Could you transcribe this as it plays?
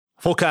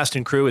Full Cast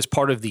and Crew is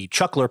part of the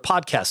Chuckler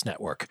Podcast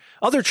Network.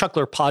 Other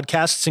Chuckler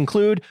podcasts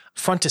include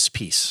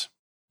Frontispiece.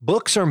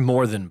 Books are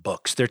more than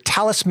books. They're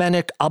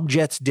talismanic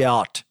objets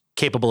d'art,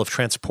 capable of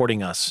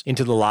transporting us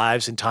into the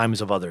lives and times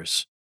of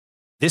others.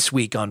 This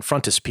week on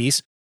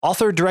Frontispiece,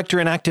 author, director,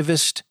 and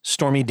activist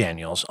Stormy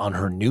Daniels on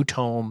her new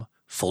tome,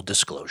 Full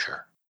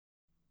Disclosure.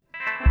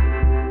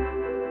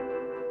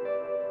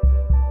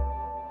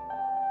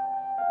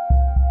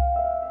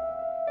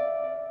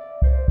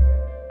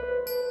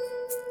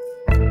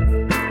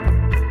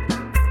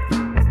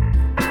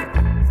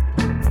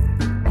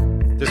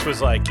 This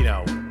was like,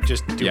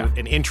 just do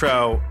an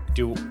intro,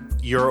 do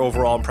your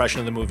overall impression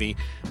of the movie,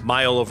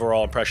 my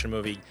overall impression of the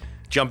movie,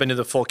 jump into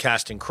the full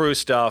cast and crew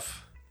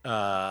stuff,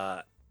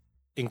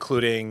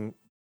 including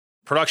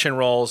production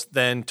roles,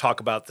 then talk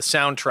about the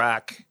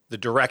soundtrack, the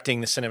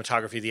directing, the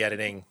cinematography, the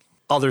editing,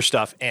 other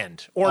stuff,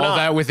 end. Or all not.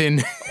 That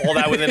within all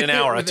that within an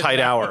hour, a tight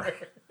hour.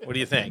 What do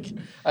you think?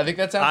 I think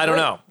that sounds I don't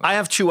great. know. I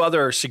have two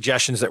other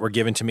suggestions that were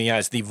given to me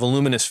as the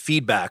voluminous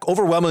feedback,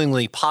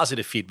 overwhelmingly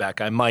positive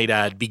feedback, I might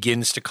add,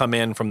 begins to come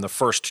in from the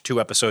first two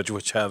episodes,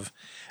 which have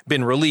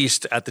been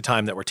released at the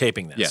time that we're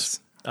taping this.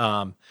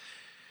 Yes.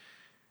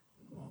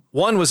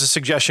 One was a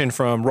suggestion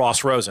from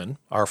Ross Rosen,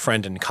 our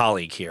friend and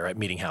colleague here at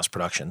Meeting House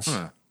Productions.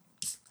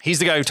 He's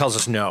the guy who tells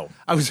us no.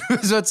 I was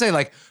about to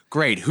say,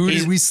 great. Who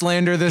did we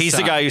slander this He's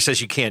time? the guy who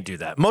says you can't do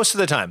that most of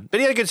the time. But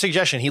he had a good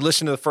suggestion. He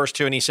listened to the first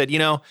two and he said,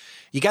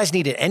 you guys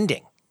need an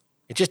ending.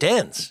 It just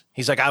ends.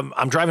 He's like,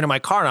 I'm driving in my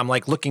car and I'm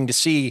looking to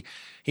see.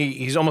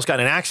 He's almost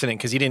got an accident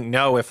because he didn't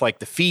know if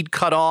the feed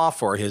cut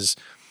off or his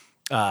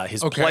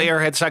player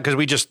had stopped because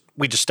we just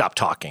stopped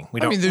talking. We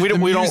don't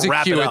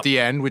wrap it up at the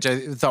end, which I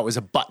thought was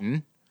a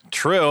button.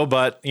 True,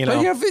 but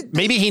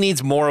maybe he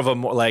needs more of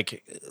a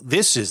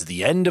this is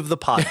the end of the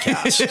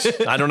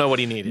podcast. I don't know what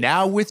he needed.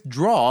 Now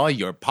withdraw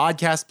your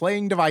podcast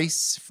playing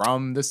device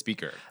from the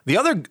speaker. The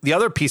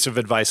other piece of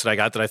advice that I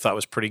got that I thought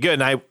was pretty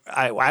good, and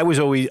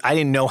I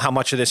didn't know how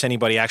much of this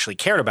anybody actually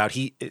cared about.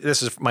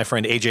 This is my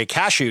friend AJ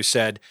Cashew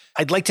said,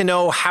 I'd like to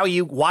know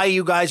why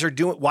you guys are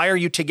why are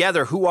you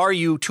together? Who are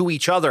you to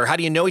each other? How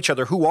do you know each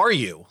other? Who are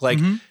you?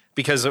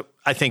 Because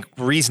I think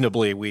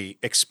reasonably we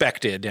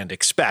expected and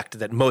expect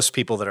that most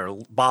people that are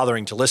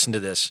bothering to listen to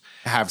this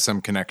have some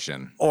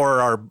connection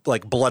or are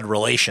blood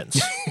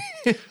relations.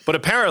 But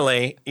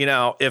apparently,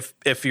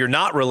 if you're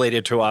not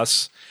related to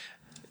us,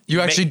 you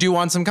actually do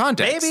want some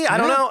context. Maybe, I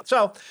don't know.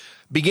 So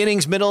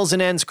beginnings, middles,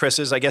 and ends,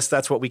 Chris's. I guess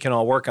that's what we can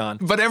all work on.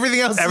 But everything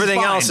else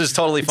is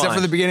totally fine. Except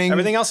for the beginning.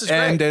 Everything else is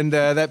great. And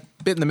that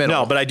bit in the middle.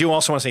 No, but I do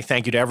also want to say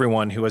thank you to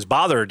everyone who has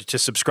bothered to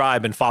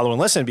subscribe and follow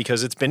and listen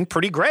because it's been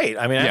pretty great.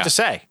 I mean, I have to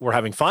say, we're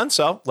having fun,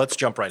 so let's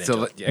jump right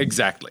into it.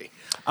 Exactly.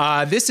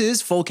 This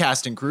is Full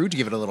Cast and Crew, to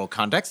give it a little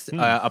context,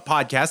 a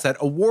podcast that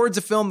awards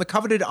a film the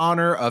coveted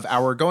honor of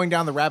our going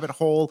down the rabbit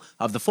hole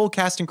of the Full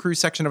Cast and Crew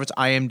section of its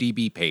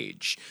IMDb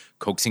page,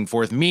 coaxing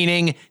forth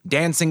meaning,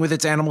 dancing with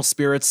its animal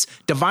spirits,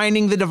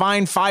 divining the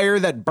divine fire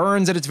that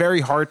burns at its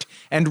very heart,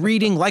 and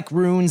reading like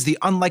runes the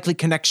unlikely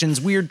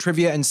connections, weird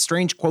trivia, and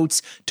strange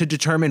quotes to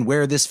determine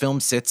where this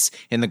film sits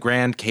in the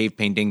grand cave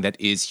painting that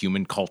is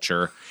human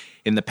culture,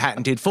 in the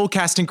patented Full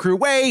Cast and Crew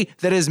way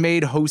that has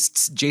made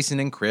hosts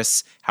Jason and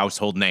Chris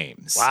household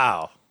names.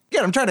 Wow.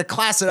 Yeah, I'm trying to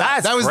class it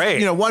up. That was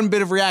great. One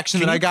bit of reaction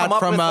that I got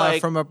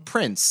from a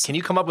prince. Can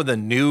you come up with a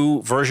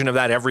new version of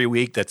that every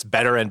week that's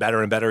better and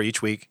better and better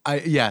each week? I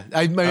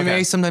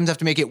may sometimes have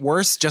to make it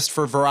worse just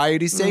for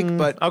variety's sake,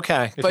 but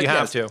okay, if you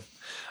have to.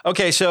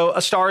 Okay, so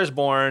A Star Is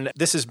Born.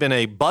 This has been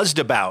a buzzed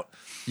about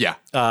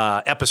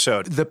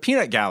episode. The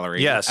Peanut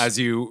Gallery, as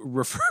you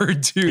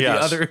referred to the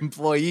other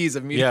employees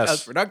of Meeting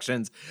House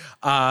Productions,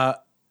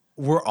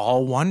 we're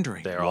all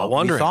wondering. They're all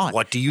wondering.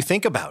 What do you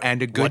think about it?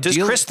 And what does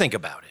Chris think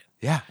about it?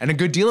 Yeah, and a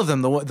good deal of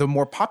them, the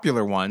more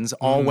popular ones,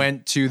 all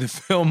went to the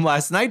film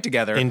last night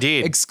together.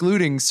 Indeed.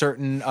 Excluding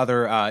certain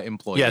other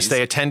employees. Yes,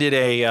 they attended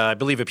I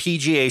believe a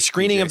PGA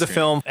screening of the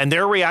film, and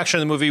their reaction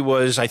to the movie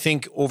was, I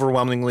think,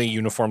 overwhelmingly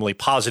uniformly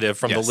positive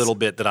from the little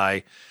bit that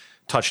I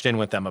touched in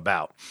with them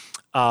about.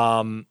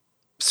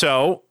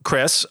 So,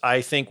 Chris,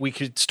 I think we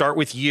could start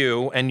with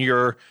you and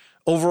your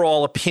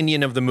overall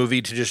opinion of the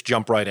movie to just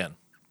jump right in.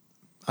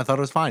 I thought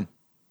it was fine.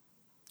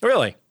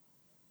 Really?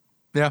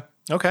 Yeah.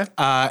 Okay.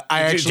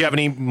 Do you have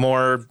any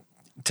more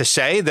to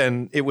say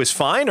than it was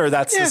fine, or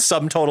that's the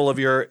sum total of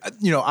your...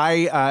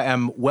 I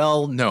am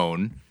well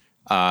known.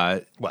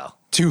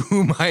 To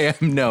whom I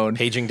am known.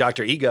 Paging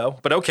Dr. Ego,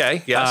 but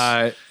okay,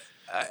 yes.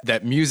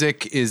 That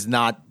music is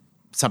not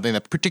something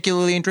that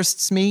particularly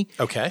interests me.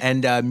 Okay.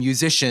 And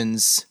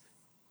musicians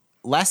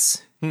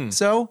less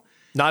so.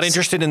 Not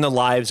interested in the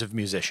lives of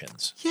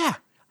musicians. Yeah.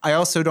 I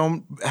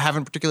also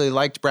haven't particularly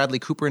liked Bradley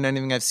Cooper in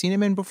anything I've seen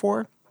him in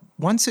before.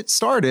 Once it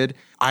started,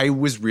 I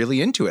was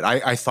really into it.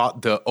 I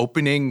thought the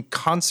opening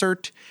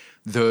concert,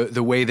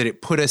 the way that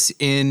it put us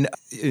in,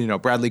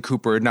 Bradley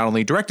Cooper not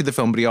only directed the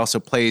film, but he also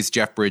plays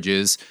Jeff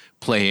Bridges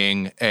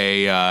playing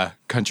a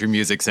country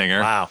music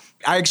singer. Wow.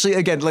 I actually,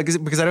 again,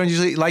 because I don't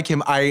usually like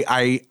him,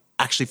 I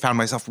actually found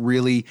myself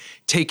really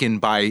taken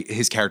by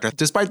his character,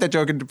 despite that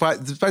joke and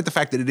despite the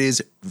fact that it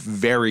is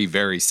very,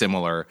 very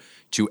similar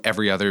to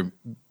every other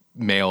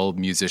male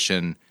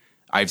musician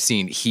I've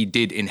seen. He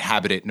did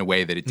inhabit it in a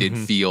way that it did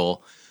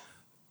feel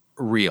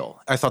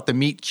real. I thought the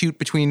meet cute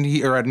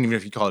between or I don't even know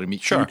if you call it a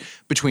meet cute,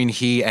 between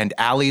he and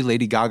Ally,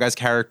 Lady Gaga's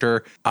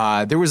character.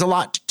 There was a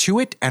lot to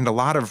it and a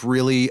lot of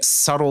really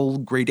subtle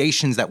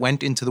gradations that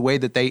went into the way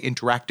that they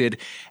interacted.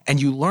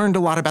 And you learned a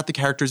lot about the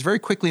characters very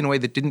quickly in a way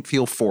that didn't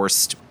feel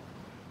forced.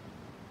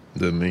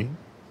 The me?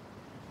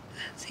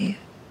 That's you.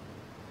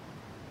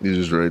 You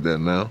just write that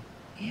now?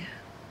 Yeah.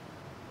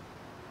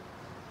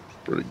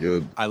 Pretty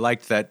good. I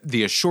liked that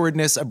the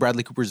assuredness of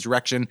Bradley Cooper's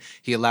direction.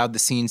 He allowed the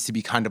scenes to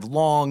be kind of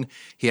long.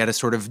 He had a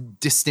sort of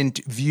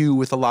distant view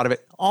with a lot of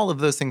it. All of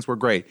those things were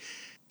great.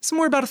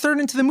 Somewhere about a third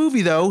into the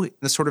movie, though,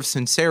 the sort of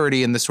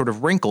sincerity and the sort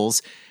of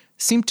wrinkles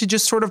seemed to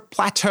just sort of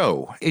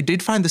plateau. It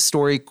did find the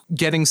story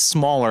getting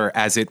smaller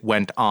as it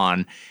went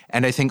on.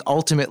 And I think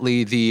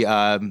ultimately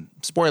the,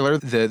 spoiler,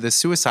 the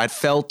suicide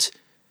felt...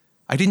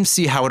 I didn't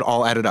see how it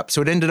all added up.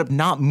 So it ended up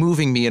not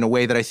moving me in a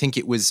way that I think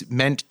it was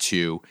meant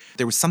to.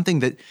 There was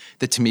something that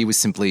to me was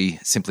simply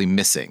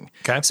missing.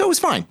 Okay. So it was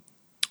fine.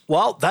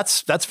 Well,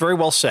 that's very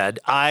well said.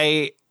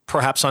 I,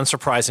 perhaps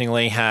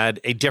unsurprisingly, had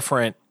a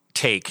different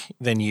take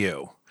than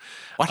you.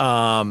 What?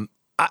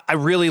 I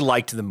really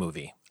liked the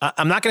movie.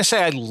 I'm not going to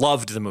say I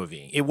loved the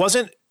movie. It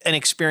wasn't an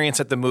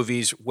experience at the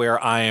movies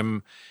where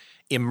I'm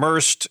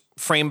immersed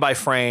frame by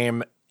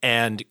frame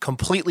and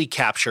completely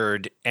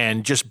captured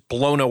and just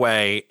blown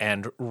away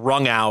and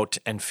wrung out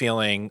and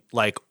feeling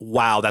like,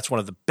 wow, that's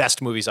one of the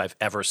best movies I've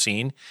ever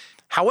seen.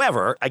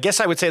 However, I guess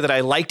I would say that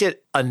I liked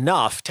it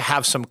enough to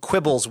have some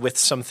quibbles with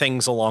some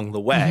things along the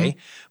way,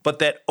 but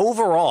that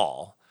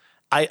overall,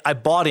 I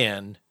bought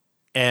in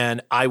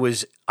and I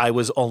was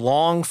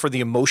along for the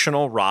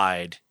emotional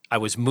ride. I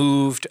was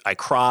moved. I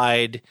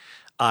cried.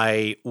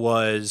 I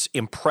was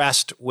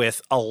impressed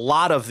with a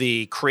lot of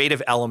the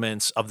creative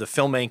elements of the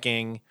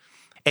filmmaking.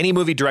 Any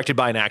movie directed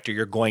by an actor,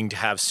 you're going to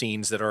have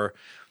scenes that are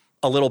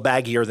a little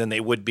baggier than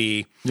they would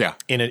be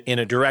in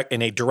a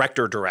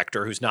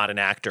director who's not an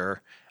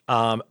actor.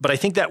 But I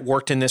think that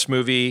worked in this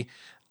movie.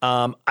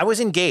 I was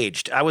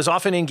engaged. I was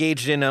often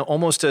engaged in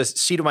almost a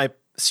seat of my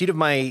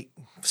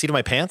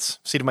pants,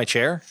 seat of my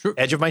chair,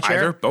 edge of my chair,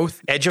 Either,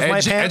 both, edge of my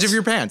pants, edge of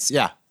your pants.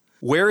 Yeah.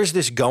 Where is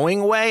this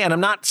going way? And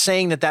I'm not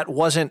saying that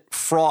wasn't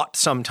fraught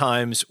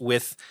sometimes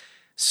with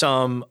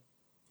some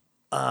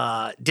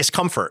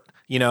discomfort,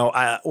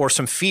 or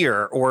some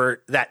fear,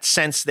 or that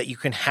sense that you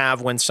can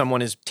have when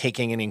someone is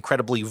taking an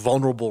incredibly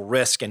vulnerable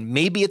risk and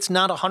maybe it's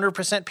not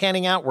 100%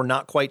 panning out. We're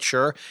not quite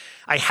sure.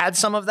 I had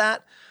some of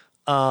that.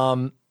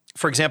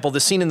 For example, the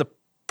scene in the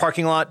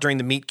parking lot during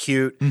the meet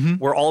cute,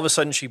 where all of a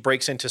sudden she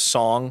breaks into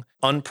song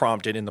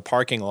unprompted in the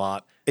parking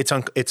lot. It's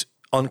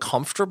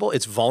uncomfortable.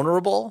 It's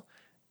vulnerable.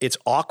 It's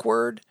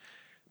awkward.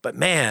 But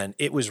man,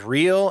 it was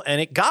real and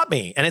it got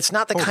me. And it's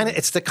not the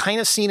kind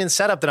of scene and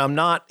setup that I'm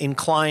not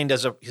inclined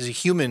as a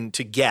human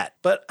to get.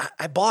 But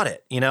I bought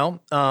it,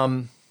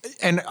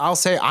 And I'll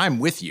say I'm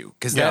with you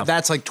because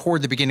that's like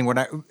toward the beginning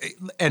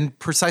and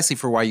precisely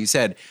for why you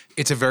said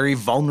it's a very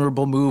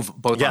vulnerable move,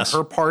 both on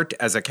her part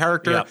as a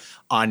character,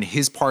 on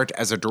his part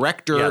as a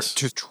director,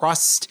 to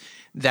trust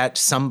that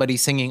somebody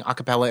singing a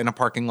cappella in a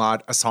parking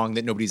lot, a song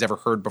that nobody's ever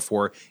heard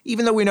before,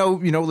 even though we know,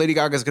 Lady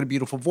Gaga's got a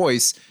beautiful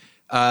voice,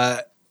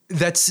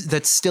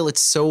 that's still,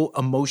 it's so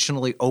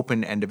emotionally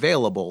open and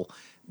available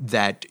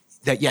that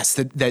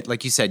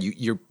like you said,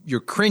 you're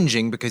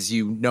cringing because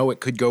it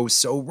could go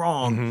so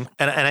wrong.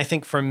 And I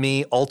think for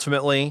me,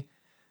 ultimately,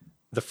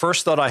 the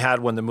first thought I had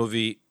when the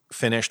movie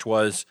finished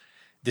was,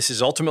 this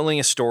is ultimately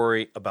a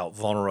story about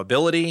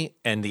vulnerability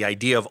and the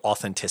idea of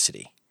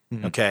authenticity.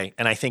 Okay.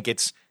 And I think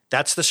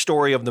that's the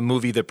story of the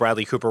movie that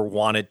Bradley Cooper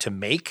wanted to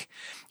make.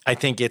 I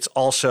think it's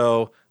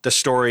also the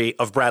story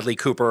of Bradley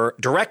Cooper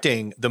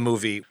directing the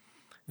movie.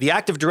 The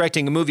act of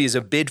directing a movie is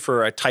a bid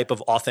for a type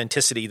of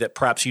authenticity that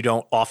perhaps you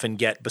don't often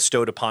get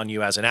bestowed upon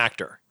you as an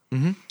actor.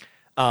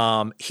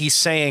 He's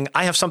saying,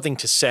 I have something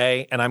to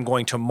say, and I'm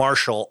going to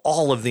marshal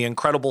all of the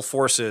incredible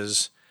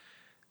forces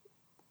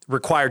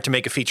required to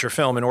make a feature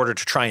film in order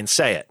to try and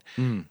say it.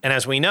 And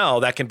as we know,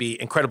 that can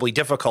be incredibly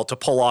difficult to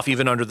pull off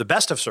even under the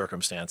best of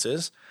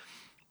circumstances.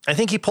 I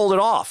think he pulled it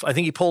off. I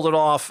think he pulled it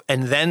off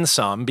and then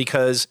some,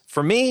 because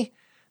for me,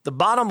 the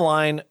bottom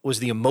line was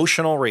the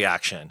emotional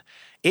reaction.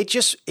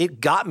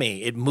 It got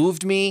me. It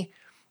moved me.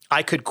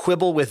 I could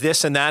quibble with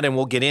this and that, and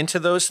we'll get into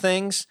those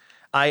things.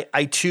 I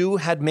too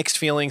had mixed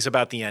feelings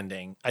about the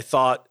ending. I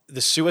thought the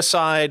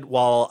suicide,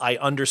 while I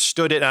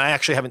understood it, and I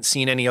actually haven't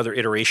seen any other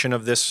iteration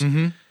of this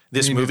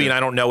movie, and I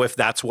don't know if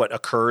that's what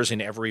occurs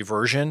in every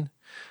version,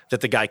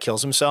 that the guy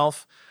kills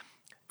himself.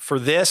 For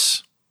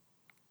this,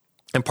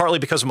 and partly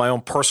because of my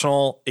own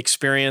personal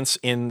experience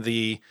in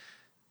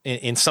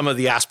some of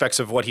the aspects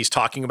of what he's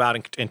talking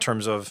about in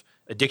terms of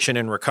addiction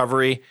and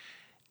recovery,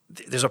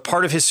 there's a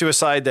part of his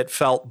suicide that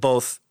felt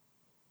both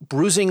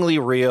bruisingly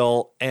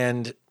real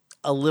and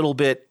a little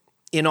bit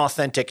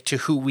inauthentic to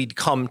who we'd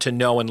come to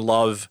know and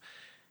love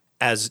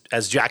as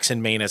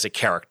Jackson Maine as a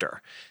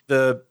character.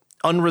 The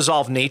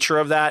unresolved nature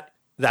of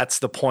that's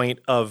the point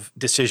of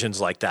decisions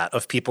like that,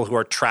 of people who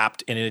are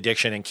trapped in an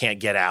addiction and can't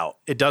get out.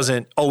 It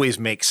doesn't always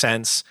make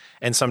sense,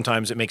 and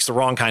sometimes it makes the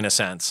wrong kind of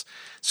sense.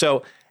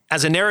 So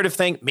as a narrative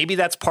thing, maybe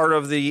that's part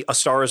of the A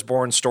Star is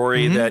Born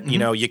story that, you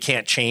know, you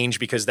can't change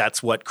because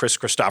that's what Chris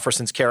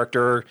Christopherson's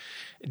character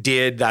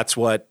did. That's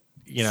what,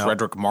 you know,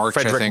 Frederick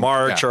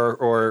March,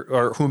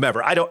 or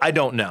whomever. I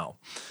don't know.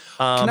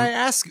 Can I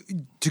ask,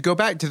 to go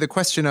back to the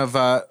question of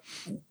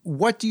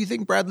what do you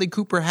think Bradley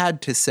Cooper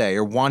had to say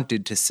or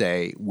wanted to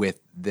say with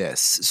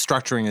this,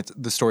 structuring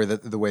the story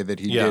the way that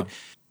he did?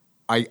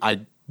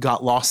 I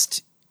got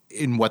lost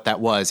in what that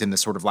was in the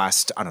sort of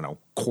last, I don't know,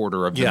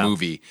 quarter of the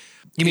movie.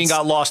 You mean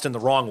got lost in the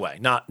wrong way,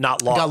 not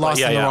lost. Got lost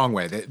in the wrong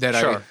way.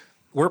 Sure.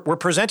 We're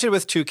presented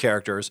with two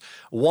characters.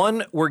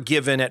 One we're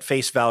given at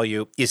face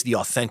value is the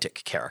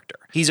authentic character.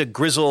 He's a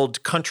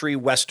grizzled country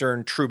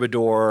western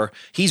troubadour.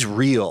 He's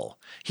real.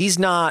 He's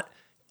not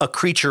a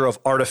creature of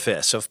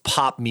artifice, of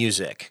pop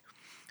music,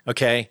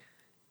 okay?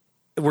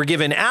 We're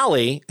given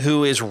Allie,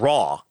 who is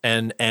raw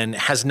and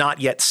has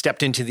not yet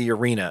stepped into the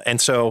arena.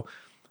 And so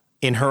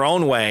in her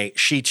own way,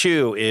 she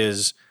too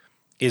is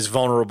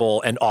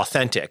vulnerable and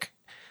authentic.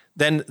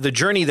 Then the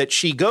journey that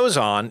she goes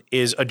on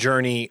is a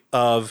journey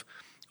of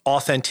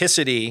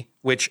authenticity,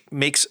 which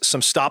makes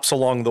some stops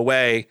along the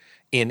way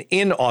in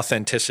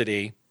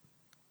inauthenticity.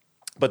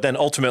 But then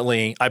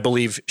ultimately, I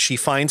believe she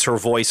finds her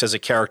voice as a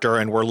character,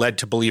 and we're led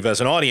to believe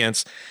as an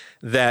audience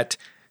that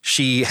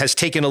she has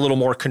taken a little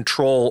more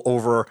control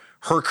over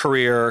her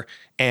career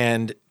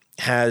and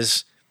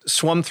has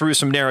swum through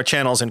some narrow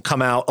channels and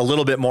come out a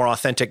little bit more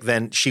authentic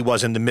than she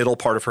was in the middle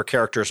part of her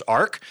character's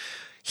arc.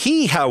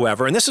 He,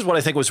 however, and this is what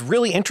I think was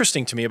really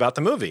interesting to me about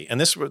the movie, and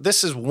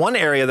this is one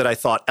area that I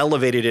thought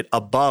elevated it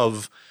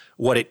above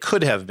what it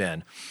could have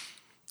been.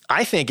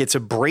 I think it's a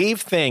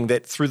brave thing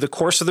that through the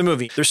course of the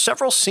movie, there's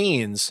several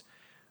scenes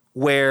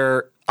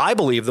where I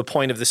believe the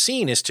point of the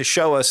scene is to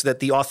show us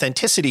that the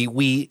authenticity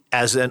we,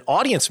 as an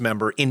audience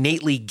member,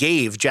 innately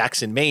gave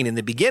Jackson Maine in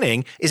the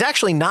beginning is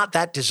actually not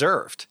that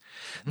deserved.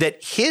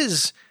 That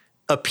his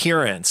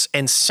appearance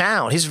and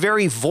sound, his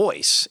very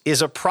voice,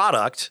 is a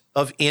product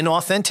of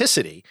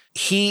inauthenticity.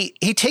 He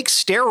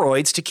takes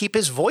steroids to keep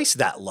his voice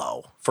that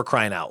low, for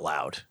crying out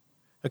loud.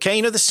 Okay,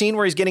 you know the scene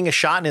where he's getting a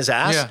shot in his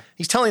ass? Yeah.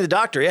 He's telling the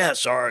doctor,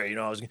 sorry,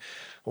 I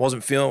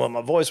wasn't feeling well.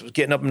 My voice was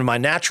getting up into my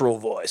natural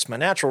voice, my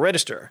natural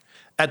register.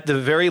 At the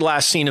very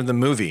last scene of the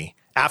movie,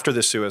 after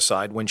the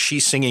suicide, when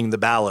she's singing the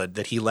ballad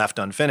that he left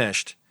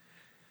unfinished,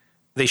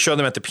 they show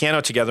them at the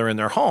piano together in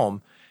their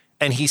home,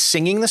 and he's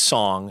singing the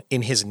song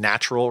in his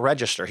natural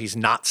register. He's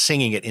not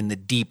singing it in the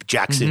deep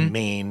Jackson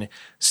Maine,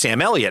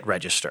 Sam Elliott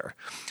register.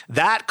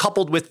 That,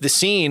 coupled with the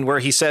scene where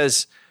he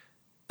says,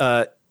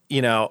 I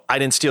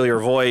didn't steal your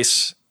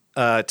voice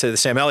to the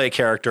Sam Elliott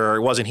character.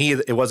 It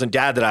wasn't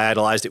Dad that I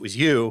idolized, it was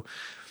you.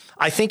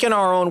 I think in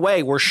our own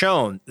way, we're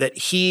shown that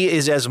he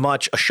is as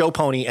much a show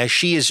pony as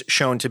she is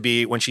shown to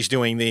be when she's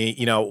doing the,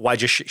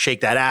 why'd you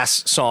shake that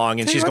ass song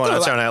and she's going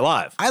on Saturday Night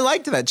Live. I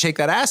liked that Shake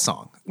That Ass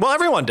song. Well,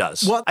 everyone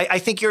does. Well, I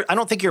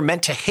don't think you're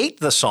meant to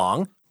hate the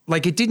song.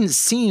 Like, it didn't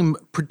seem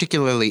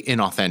particularly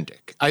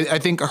inauthentic. I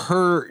think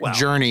her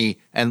journey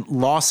and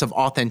loss of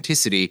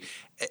authenticity,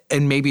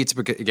 and maybe it's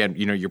because, again,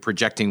 you're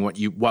projecting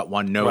what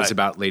one knows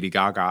about Lady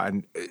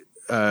Gaga,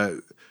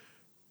 and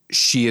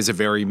she is a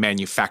very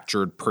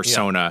manufactured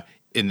persona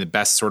in the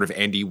best sort of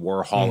Andy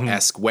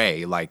Warhol-esque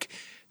way. Like,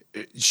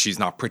 she's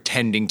not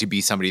pretending to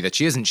be somebody that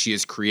she isn't. She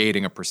is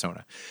creating a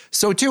persona.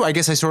 So, too, I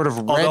guess I sort of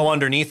read... Although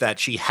underneath that,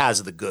 she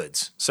has the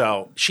goods.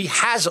 So she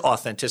has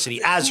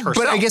authenticity as herself.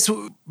 But I guess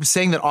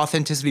saying that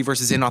authenticity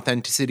versus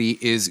inauthenticity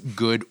is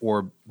good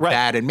or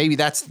bad, and maybe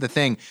that's the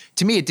thing.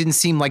 To me, it didn't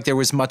seem like there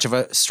was much of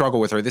a struggle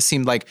with her. This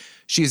seemed like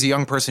she's a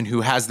young person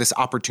who has this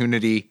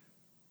opportunity...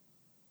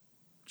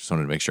 Just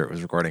wanted to make sure it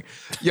was recording.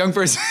 Young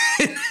person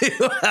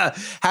who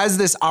has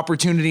this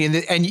opportunity,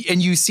 and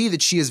you see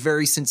that she is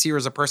very sincere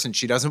as a person.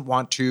 She doesn't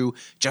want to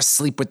just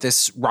sleep with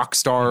this rock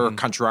star or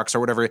country rock star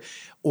or whatever,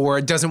 or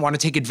doesn't want to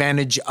take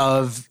advantage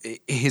of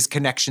his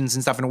connections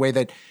and stuff in a way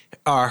that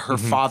her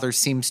father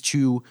seems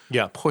to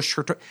push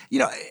her to.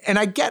 And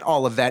I get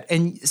all of that.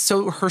 And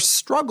so her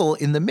struggle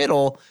in the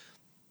middle,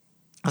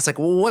 I was like,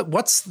 well,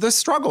 what's the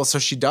struggle? So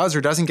she does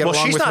or doesn't get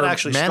along with her manager. Well, she's not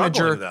actually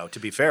struggling, though, to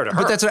be fair to her.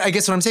 But that's I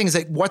guess what I'm saying is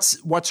like,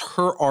 what's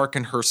her arc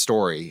and her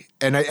story?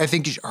 And I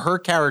think her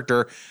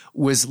character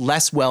was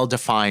less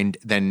well-defined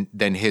than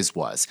his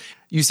was.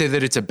 You say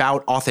that it's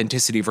about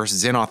authenticity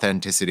versus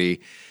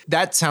inauthenticity.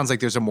 That sounds like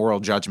there's a moral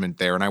judgment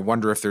there, and I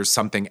wonder if there's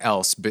something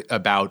else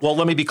about... Well,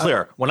 let me be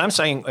clear. When I'm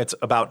saying it's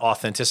about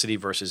authenticity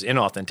versus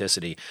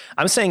inauthenticity,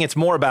 I'm saying it's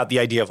more about the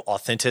idea of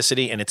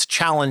authenticity, and it's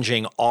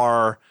challenging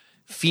our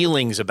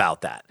feelings about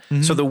that.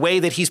 So the way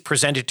that he's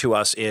presented to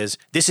us is,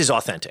 this is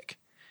authentic,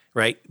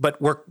 right? But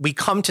we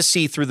come to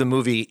see through the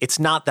movie, it's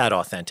not that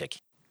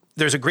authentic.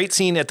 There's a great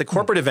scene at the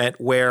corporate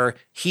event where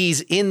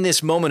he's in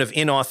this moment of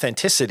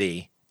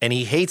inauthenticity and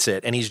he hates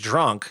it and he's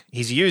drunk,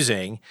 he's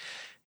using,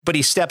 But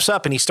he steps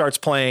up and he starts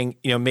playing,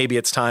 maybe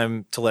it's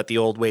time to let the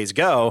old ways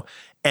go.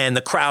 And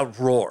the crowd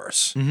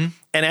roars. Mm-hmm.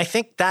 And I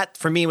think that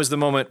for me was the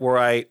moment where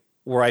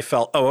I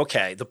felt, oh,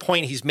 okay, the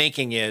point he's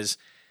making is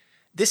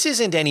this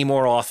isn't any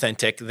more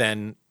authentic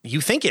than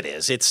you think it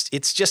is.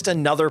 It's just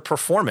another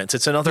performance.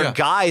 It's another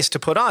guise to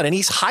put on. And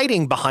he's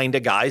hiding behind a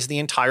guise the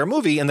entire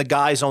movie, and the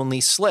guise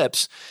only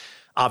slips,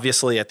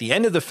 obviously, at the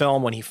end of the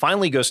film when he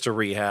finally goes to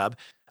rehab.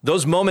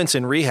 Those moments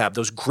in rehab,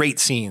 those great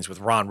scenes with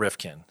Ron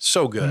Rifkin,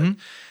 so good,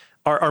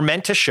 are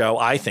meant to show,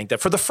 I think,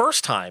 that for the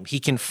first time, he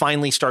can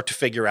finally start to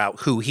figure out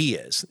who he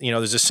is.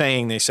 There's a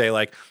saying, they say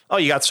like, oh,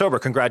 you got sober,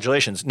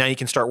 congratulations. Now you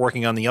can start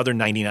working on the other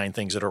 99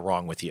 things that are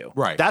wrong with you.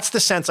 Right. That's the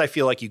sense I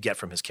feel like you get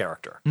from his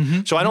character.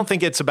 So I don't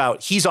think it's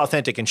about he's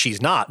authentic and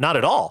she's not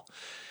at all.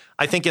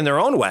 I think in their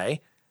own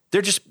way,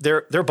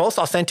 they're both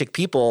authentic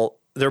people.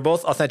 They're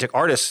both authentic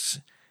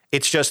artists.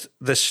 It's just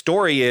the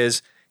story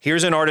is,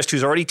 here's an artist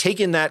who's already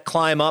taken that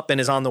climb up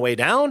and is on the way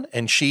down,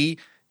 and she,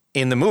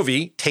 in the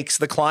movie, takes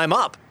the climb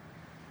up.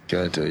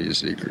 Can I tell you a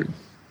secret?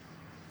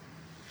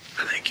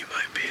 I think you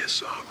might be a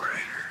songwriter.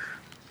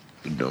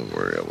 But don't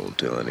worry, I won't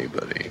tell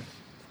anybody.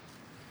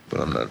 But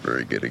I'm not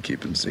very good at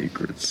keeping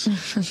secrets.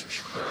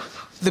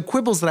 The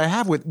quibbles that I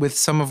have with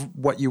some of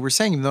what you were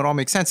saying, even though it all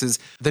makes sense, is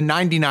the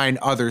 99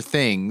 other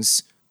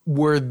things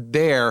were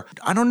there.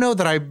 I don't know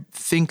that I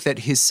think that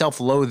his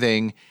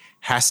self-loathing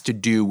has to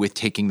do with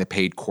taking the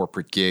paid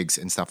corporate gigs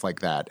and stuff like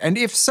that. And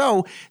if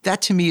so,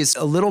 that to me is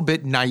a little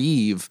bit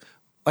naive.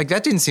 Like,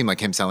 that didn't seem like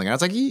him selling it. I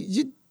was like,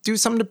 you do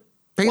something to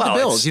pay the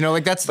bills.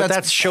 That's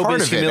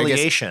showbiz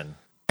humiliation.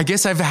 I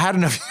guess I've had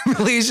enough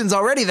humiliations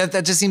already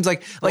that just seems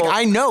like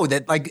I know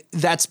that like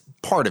that's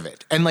part of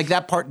it. And like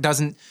that part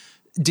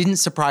didn't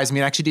surprise me.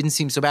 It actually didn't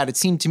seem so bad. It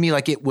seemed to me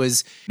like it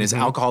was his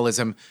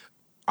alcoholism,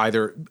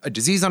 either a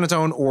disease on its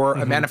own or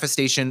a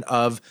manifestation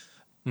of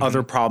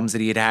other problems that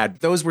he had.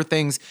 Those were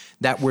things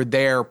that were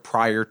there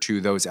prior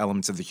to those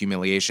elements of the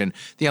humiliation.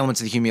 The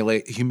elements of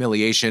the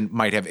humiliation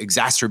might have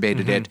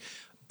exacerbated it.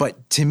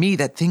 But to me,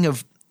 that thing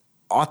of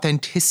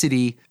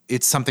authenticity,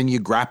 it's something you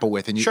grapple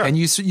with, and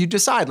you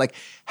decide like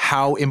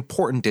how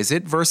important is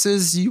it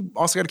versus you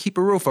also got to keep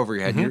a roof over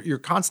your head. You're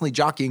constantly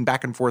jockeying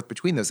back and forth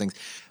between those things.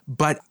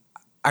 But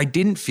I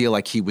didn't feel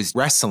like he was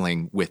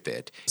wrestling with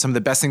it. Some of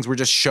the best things were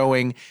just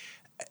showing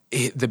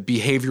the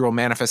behavioral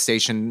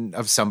manifestation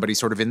of somebody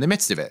sort of in the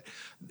midst of it.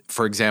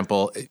 For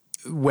example,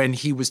 when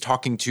he was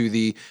talking to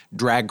the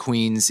drag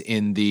queens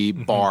in the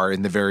bar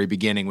in the very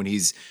beginning, when he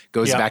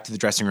goes back to the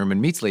dressing room and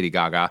meets Lady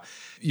Gaga,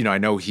 I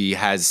know he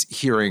has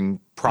hearing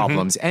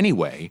problems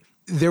anyway.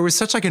 There was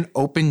such like an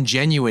open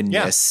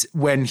genuineness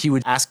when he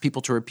would ask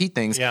people to repeat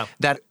things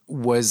that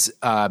was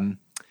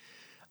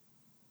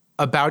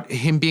about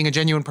him being a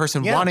genuine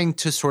person, wanting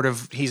to sort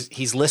of...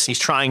 He's listening. He's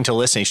trying to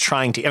listen. He's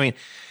trying to... I mean,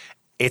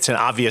 it's an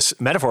obvious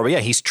metaphor,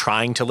 but he's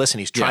trying to listen.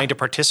 He's trying to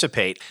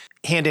participate.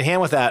 Hand in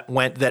hand with that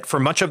went that for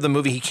much of the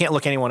movie, he can't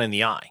look anyone in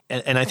the eye.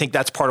 And I think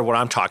that's part of what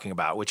I'm talking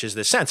about, which is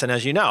this sense. And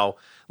as you know,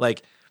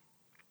 like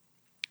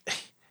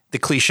the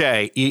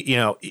cliche,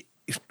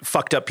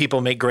 fucked up people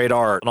make great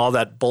art and all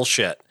that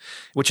bullshit,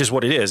 which is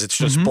what it is. It's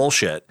just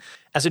bullshit.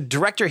 As a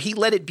director, he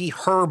let it be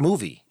her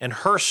movie and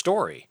her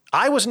story.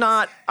 I was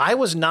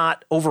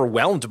not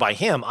overwhelmed by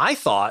him. I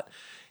thought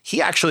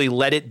he actually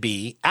let it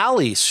be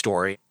Allie's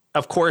story.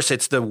 Of course,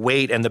 it's the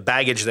weight and the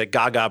baggage that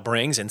Gaga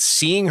brings, and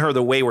seeing her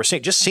the way we're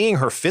seeing, just seeing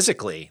her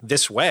physically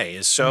this way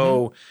is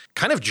so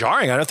kind of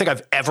jarring. I don't think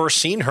I've ever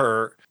seen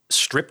her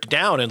stripped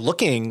down and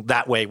looking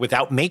that way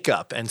without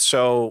makeup and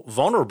so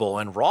vulnerable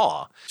and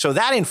raw. So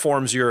that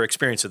informs your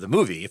experience of the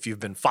movie. If you've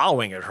been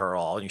following it her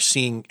all and you're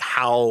seeing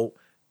how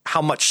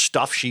much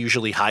stuff she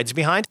usually hides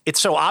behind,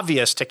 it's so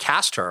obvious to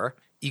cast her.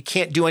 You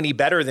can't do any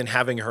better than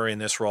having her in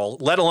this role,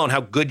 let alone how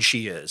good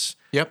she is.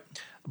 Yep.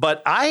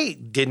 But I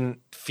didn't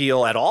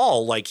feel at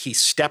all like he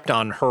stepped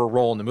on her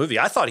role in the movie.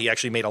 I thought he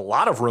actually made a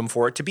lot of room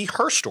for it to be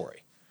her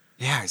story.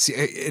 Yeah,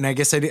 see, and I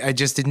guess I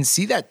just didn't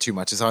see that too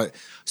much. I saw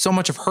so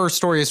much of her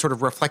story is sort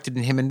of reflected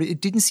in him, and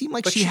it didn't seem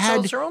like she had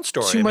tells her own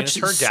story. Too much it's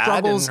her dad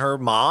struggles. And her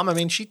mom. I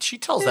mean, she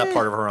tells that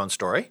part of her own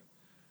story.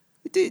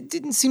 It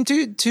didn't seem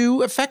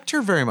to affect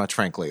her very much,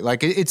 frankly.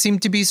 Like it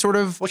seemed to be sort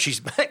of... Well,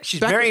 she's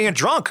marrying a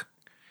drunk.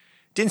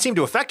 Didn't seem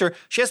to affect her.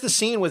 She has the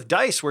scene with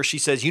Dice where she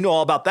says, "You know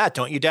all about that,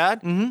 don't you,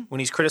 Dad?" When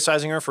he's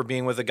criticizing her for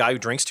being with a guy who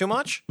drinks too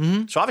much.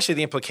 So obviously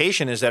the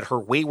implication is that her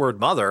wayward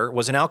mother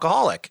was an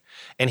alcoholic.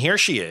 And here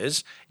she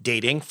is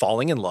dating,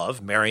 falling in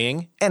love,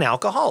 marrying an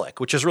alcoholic,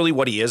 which is really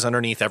what he is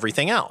underneath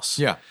everything else.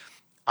 Yeah.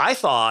 I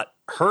thought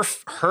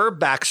her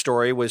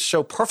backstory was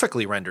so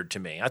perfectly rendered to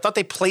me. I thought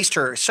they placed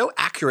her so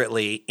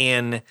accurately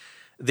in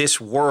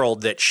this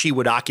world that she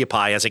would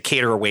occupy as a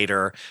caterer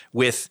waiter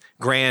with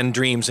grand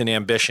dreams and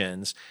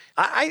ambitions.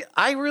 I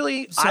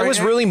was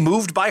really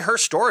moved by her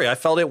story. I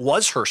felt it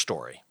was her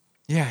story.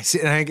 Yeah,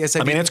 and I guess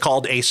I mean, it's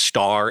called A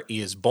Star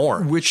Is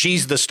Born. Which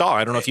she's the star.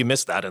 I don't know if you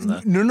missed that in the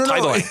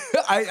title.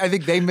 I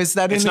think they missed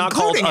that. It's in not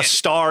called it. A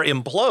Star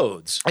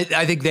Implodes.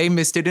 I think they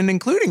missed it in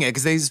including it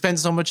because they spent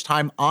so much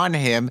time on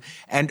him,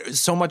 and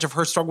so much of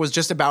her struggle was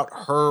just about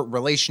her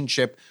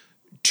relationship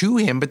to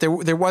him, but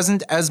there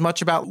wasn't as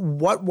much about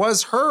what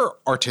was her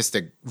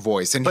artistic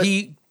voice. And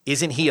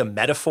isn't he a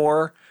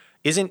metaphor?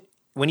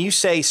 When you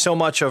say so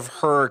much of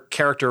her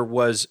character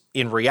was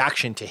in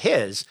reaction to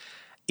his,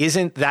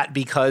 isn't that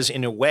because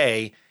in a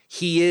way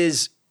he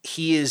is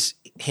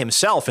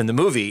himself in the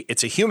movie?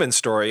 It's a human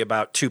story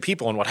about two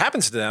people and what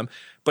happens to them,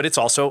 but it's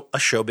also a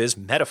showbiz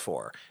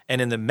metaphor.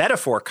 And in the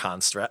metaphor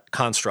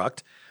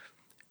construct,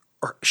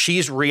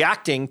 she's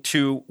reacting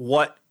to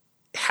what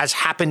has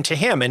happened to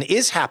him and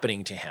is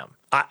happening to him.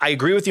 I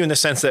agree with you in the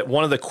sense that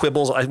one of the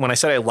quibbles, when I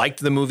said I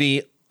liked the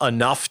movie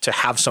enough to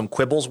have some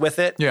quibbles with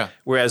it. Yeah.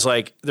 Whereas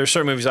like there's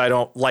certain movies I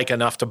don't like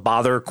enough to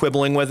bother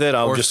quibbling with it.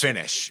 I'll just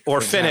finish.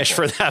 Or finish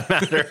for that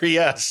matter.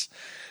 Yes.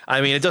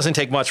 I mean, it doesn't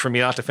take much for me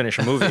not to finish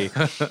a movie.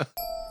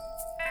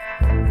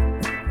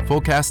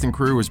 Full Cast and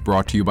Crew is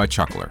brought to you by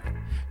Chuckler.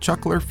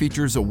 Chuckler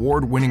features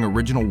award-winning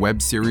original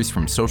web series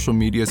from social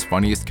media's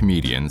funniest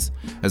comedians,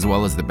 as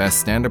well as the best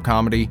stand-up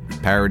comedy,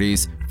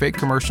 parodies, fake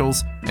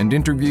commercials, and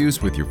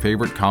interviews with your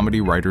favorite comedy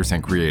writers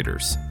and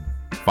creators.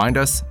 Find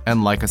us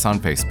and like us on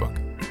Facebook.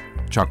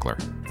 Chuckler,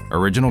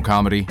 original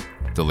comedy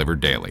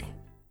delivered daily.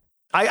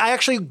 I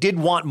actually did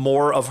want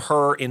more of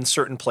her in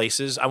certain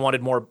places. I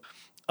wanted more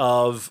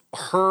of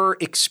her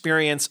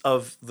experience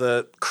of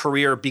the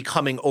career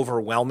becoming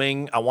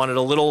overwhelming. I wanted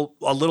a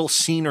little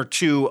scene or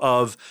two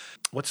of,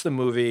 what's the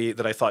movie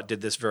that I thought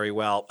did this very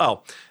well?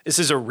 Oh, this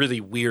is a really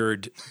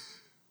weird.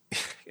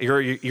 You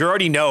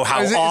already know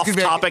how off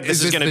topic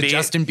this is going to be.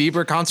 Justin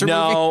Bieber concert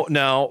movie?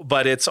 No,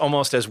 but it's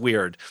almost as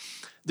weird.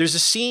 There's a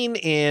scene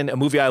in a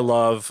movie I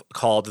love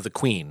called The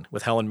Queen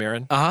with Helen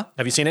Mirren. Uh-huh.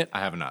 Have you seen it? I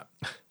have not.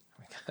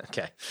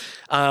 Okay.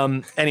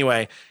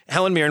 Anyway,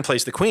 Helen Mirren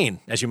plays the Queen,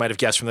 as you might have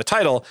guessed from the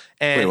title.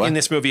 And in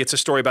this movie, it's a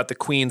story about the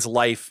Queen's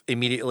life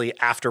immediately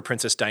after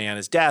Princess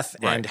Diana's death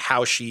and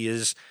how she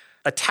is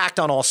attacked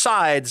on all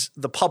sides,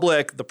 the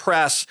public, the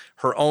press,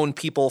 her own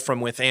people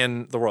from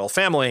within the royal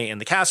family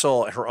and the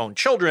castle, her own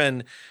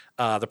children,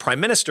 the prime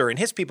minister and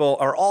his people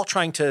are all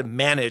trying to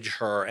manage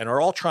her and are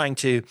all trying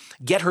to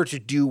get her to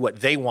do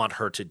what they want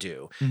her to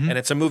do. Mm-hmm. And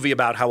it's a movie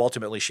about how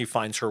ultimately she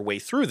finds her way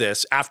through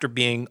this after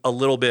being a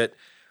little bit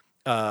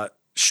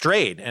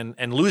strayed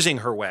and losing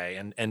her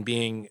way and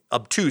being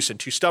obtuse and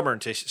too stubborn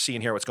to see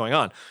and hear what's going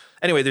on.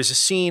 Anyway, there's a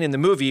scene in the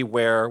movie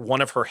where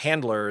one of her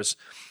handlers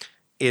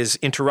is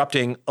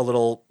interrupting a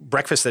little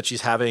breakfast that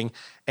she's having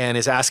and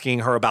is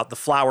asking her about the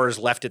flowers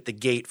left at the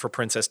gate for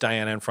Princess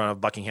Diana in front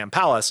of Buckingham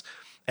Palace.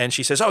 And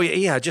she says, oh,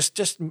 yeah, just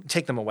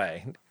take them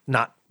away,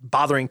 not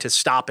bothering to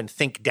stop and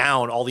think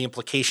down all the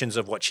implications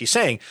of what she's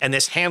saying. And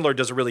this handler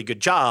does a really good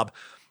job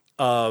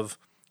of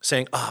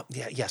saying, oh,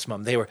 yeah, yes,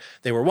 Mom, they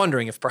were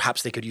wondering if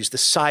perhaps they could use the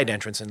side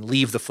entrance and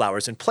leave the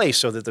flowers in place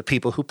so that the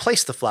people who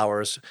place the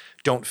flowers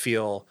don't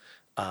feel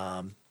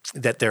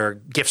that their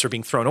gifts are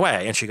being thrown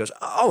away. And she goes,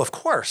 oh, of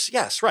course,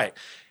 yes, right.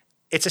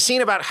 It's a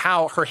scene about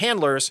how her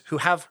handlers, who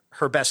have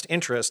her best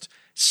interest,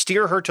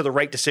 steer her to the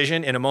right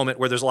decision in a moment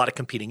where there's a lot of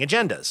competing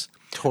agendas.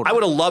 Totally. I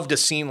would have loved a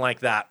scene like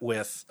that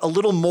with a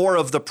little more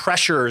of the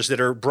pressures that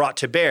are brought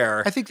to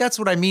bear. I think that's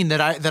what I mean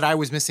that I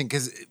was missing,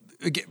 because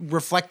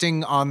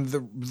reflecting on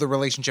the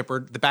relationship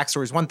or the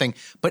backstory is one thing,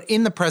 but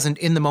in the present,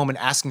 in the moment,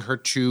 asking her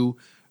to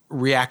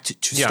react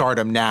to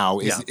stardom now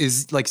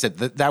is like I said,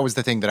 that was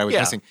the thing that I was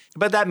missing.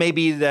 But that may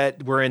be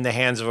that we're in the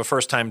hands of a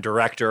first-time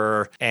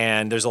director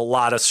and there's a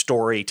lot of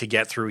story to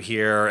get through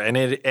here.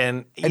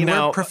 And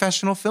we're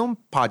professional film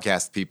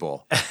podcast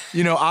people.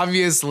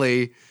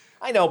 Obviously.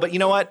 I know, but you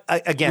know what?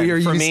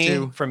 Again,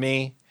 for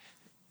me,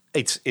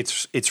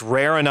 it's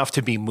rare enough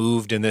to be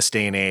moved in this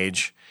day and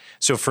age.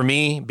 So for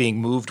me,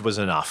 being moved was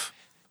enough.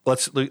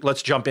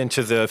 Let's jump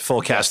into the full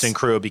cast and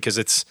crew,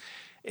 because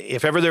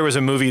if ever there was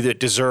a movie that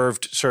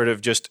deserved sort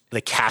of just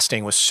the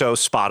casting was so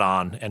spot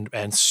on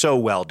and so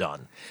well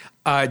done.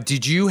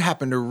 Did you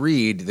happen to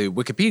read the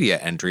Wikipedia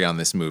entry on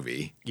this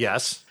movie?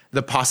 Yes.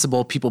 The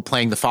possible people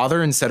playing the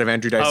father instead of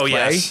Andrew Dice Clay?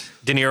 Yes.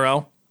 De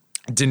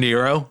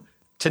Niro.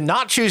 To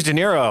not choose De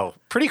Niro,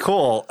 pretty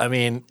cool. I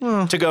mean,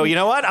 to go, you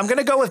know what? I'm going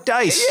to go with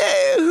Dice.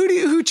 Yeah,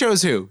 who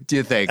chose who, do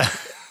you think?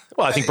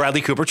 Well, I think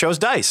Bradley Cooper chose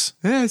Dice.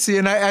 Yeah, see,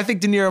 and I think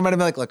De Niro might have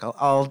been like, look,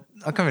 I'll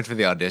come in for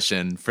the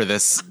audition for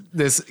this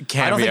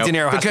cameo. I don't think De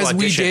Niro has to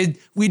audition.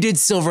 Because we did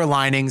Silver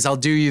Linings. I'll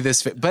do you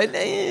this. But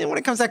when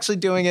it comes to actually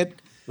doing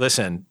it.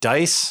 Listen,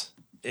 Dice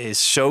is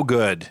so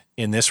good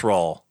in this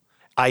role.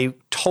 I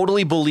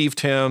totally believed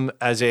him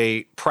as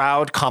a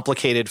proud,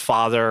 complicated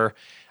father.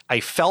 I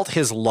felt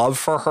his love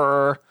for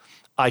her.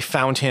 I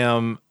found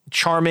him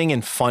charming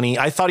and funny.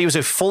 I thought he was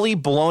a fully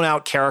blown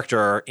out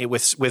character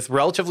with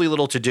relatively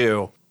little to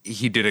do.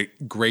 He did a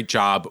great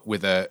job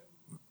with a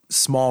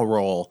small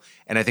role,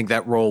 and I think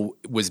that role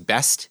was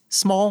best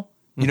small.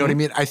 You know what I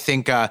mean? I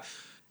think... but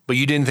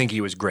you didn't think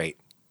he was great.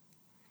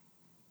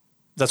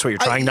 That's what you're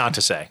trying not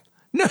to say.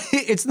 No,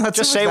 it's not.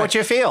 Just say what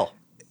you feel.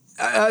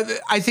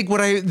 I think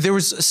there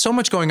was so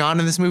much going on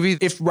in this movie.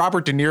 If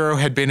Robert De Niro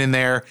had been in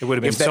there... It would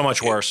have been so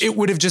much worse. It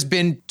would have just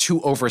been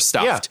too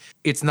overstuffed. Yeah.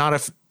 It's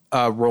not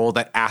a role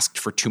that asked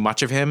for too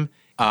much of him.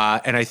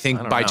 And I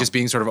think just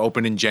being sort of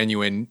open and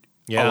genuine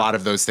Yeah. a lot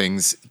of those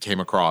things came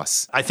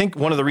across. I think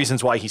one of the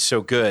reasons why he's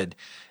so good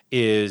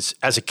is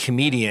as a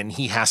comedian,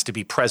 he has to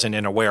be present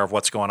and aware of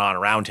what's going on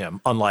around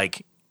him,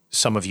 unlike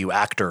some of you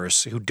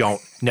actors who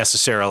don't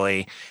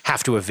necessarily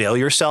have to avail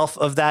yourself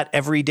of that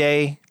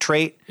everyday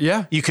trait.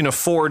 Yeah. You can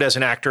afford as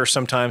an actor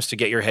sometimes to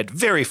get your head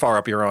very far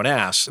up your own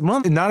ass. Well,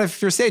 not if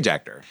you're a stage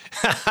actor.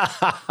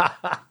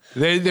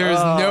 There's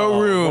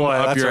no room Boy,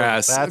 up that's your a-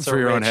 ass that's for a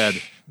your own rich- head.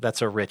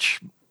 That's a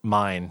rich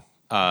mine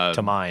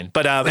to mine.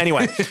 But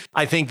anyway,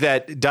 I think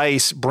that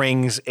Dice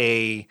brings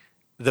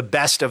the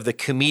best of the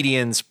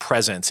comedian's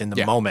presence in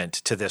the moment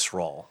to this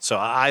role. So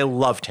I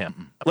loved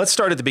him. Let's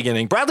start at the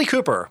beginning. Bradley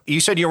Cooper. You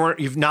said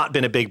you've not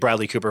been a big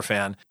Bradley Cooper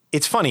fan.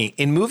 It's funny.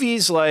 In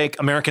movies like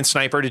American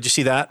Sniper, did you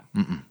see that?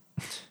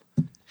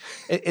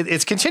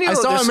 It's continual. I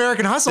saw there's-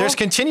 American Hustle. There's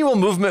continual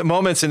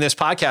moments in this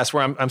podcast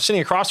where I'm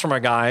sitting across from a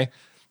guy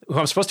who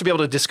I'm supposed to be able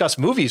to discuss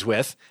movies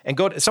with, and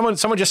someone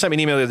just sent me an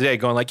email the other day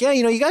going like, yeah,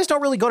 you guys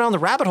don't really go down the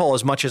rabbit hole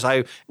as much as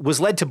I was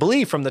led to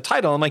believe from the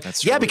title. I'm like,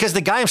 yeah, because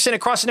the guy I'm sitting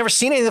across has never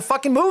seen any of the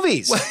fucking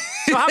movies.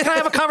 So how can I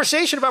have a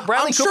conversation about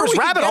Bradley I'm sure Cooper's we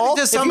can rabbit get hole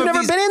into if some you've of never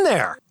these- been in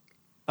there?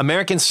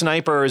 American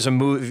Sniper is a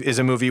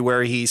movie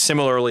where he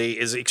similarly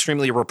is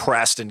extremely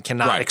repressed and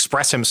cannot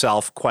express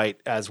himself quite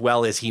as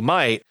well as he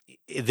might.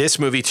 This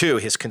movie too,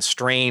 his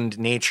constrained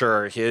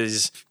nature,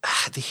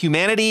 the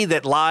humanity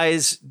that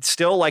lies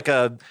still like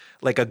a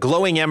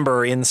glowing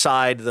ember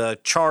inside the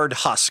charred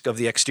husk of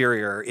the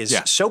exterior is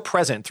so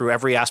present through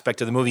every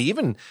aspect of the movie.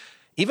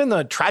 Even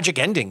the tragic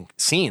ending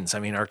scenes, I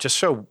mean, are just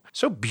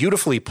so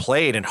beautifully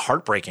played and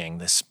heartbreaking.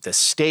 This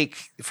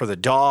stake for the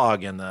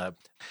dog and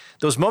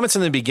those moments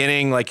in the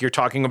beginning, like you're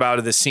talking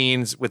about, the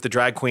scenes with the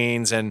drag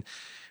queens and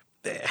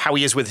how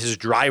he is with his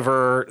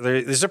driver.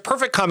 There's a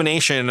perfect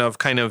combination of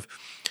kind of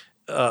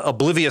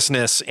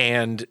obliviousness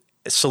and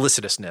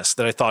solicitousness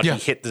that I thought he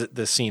hit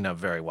the scene of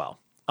very well.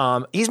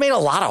 He's made a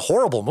lot of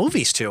horrible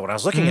movies too. When I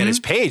was looking at his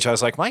page, I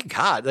was like, my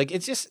God, like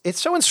it's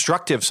so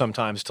instructive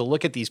sometimes to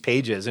look at these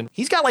pages. And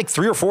he's got like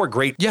 3 or 4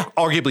 great,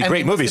 arguably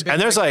great movies.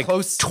 And there's like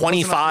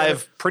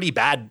 25 pretty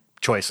bad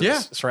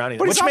choices surrounding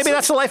it, which maybe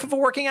that's the life of a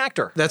working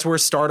actor. That's where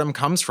stardom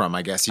comes from,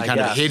 I guess. You kind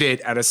of hit it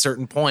at a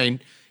certain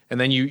point, and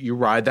then you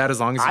ride that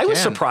as long as you can. I was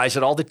surprised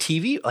at all the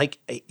TV. Like,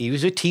 he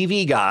was a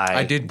TV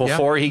guy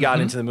before he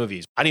got into the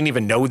movies. I didn't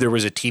even know there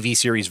was a TV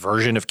series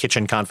version of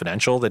Kitchen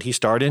Confidential that he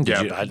starred in.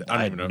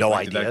 I had no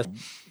idea.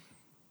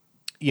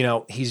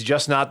 He's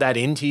just not that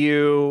into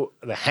you.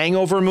 The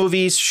Hangover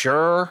movies,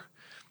 sure.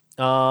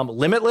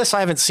 Limitless, I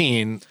haven't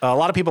seen. A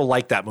lot of people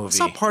like that movie. I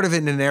saw part of it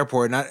in an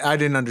airport, and I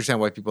didn't understand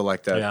why people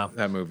liked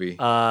that movie.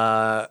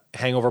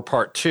 Hangover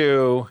Part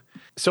 2.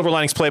 Silver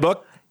Linings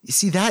Playbook. You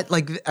see that?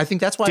 Like, I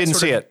think that's why Didn't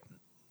see it.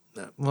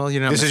 Well,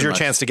 this is your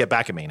chance to get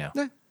back at me now.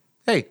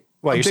 Hey,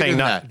 well, you're saying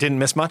didn't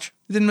miss much?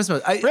 Didn't miss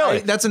much. Really?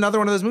 That's another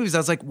one of those movies. I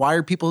was like, why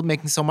are people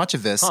making so much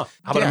of this? Huh.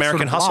 How about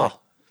American Hustle?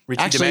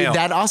 Richie Actually,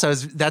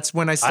 DeMeo. that's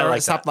when I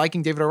stopped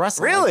liking David O.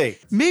 Russell. Really?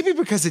 Maybe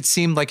because it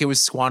seemed like it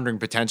was squandering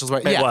potentials.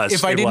 But It was.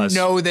 If I didn't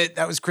know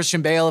that was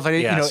Christian Bale, if I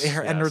didn't,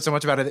 hadn't heard so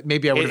much about it,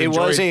 maybe I would have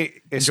enjoyed it.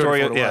 It was a story.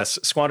 Yes,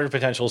 squandered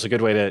potential is a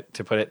good way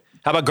to put it.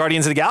 How about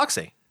Guardians of the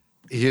Galaxy?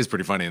 He is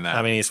pretty funny in that.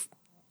 I mean,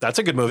 that's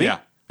a good movie.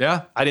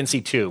 Yeah. I didn't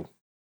see 2.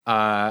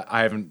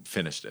 I haven't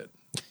finished it.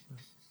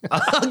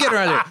 I'll get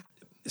around to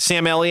it.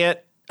 Sam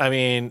Elliott. I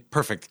mean,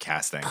 perfect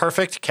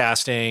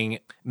casting.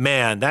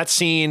 Man, that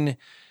scene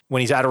when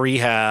he's out of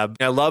rehab.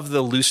 I love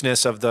the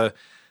looseness of the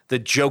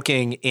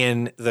joking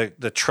in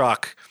the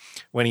truck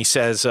when he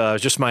says,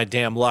 just my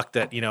damn luck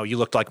that, you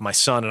looked like my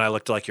son and I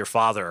looked like your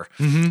father.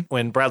 Mm-hmm.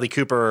 When Bradley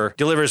Cooper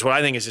delivers what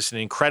I think is just an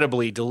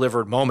incredibly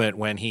delivered moment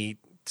when he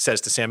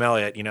says to Sam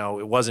Elliott,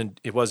 it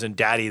wasn't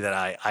daddy that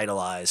I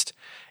idolized.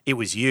 It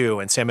was you.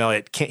 And Sam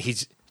Elliott,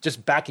 he's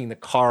just backing the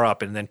car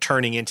up and then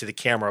turning into the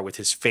camera with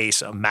his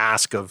face, a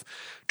mask of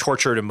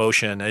tortured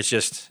emotion. It's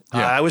just,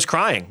 I was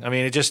crying. I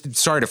mean,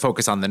 sorry to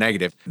focus on the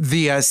negative.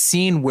 The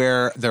scene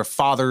where their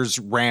father's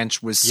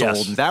ranch was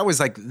sold, that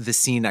was like the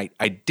scene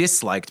I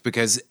disliked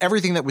because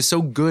everything that was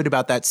so good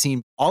about that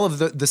scene, all of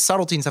the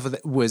subtlety and stuff of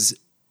that was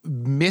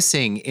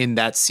missing in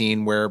that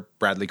scene where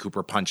Bradley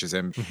Cooper punches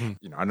him.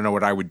 Mm-hmm. I don't know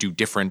what I would do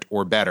different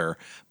or better,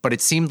 but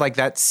it seemed like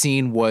that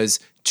scene was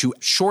to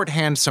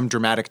shorthand some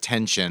dramatic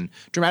tension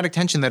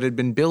that had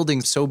been building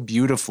so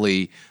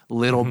beautifully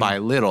little by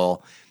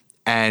little.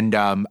 And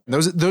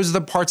those are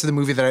the parts of the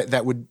movie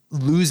that would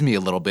lose me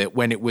a little bit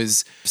when it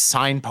was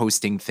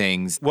signposting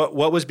things. What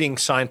was being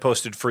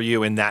signposted for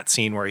you in that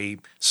scene where he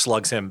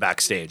slugs him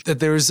backstage? That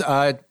there's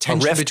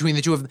tension between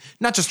the two of them.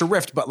 Not just a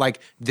rift, but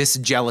like this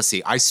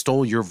jealousy. I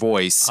stole your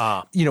voice,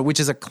 which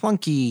is a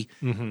clunky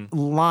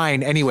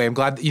line. Anyway, I'm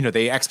glad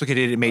they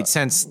explicated it. It made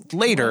sense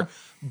later.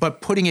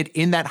 But putting it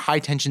in that high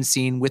tension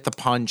scene with the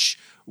punch,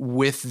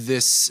 with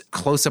this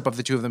close up of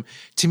the two of them,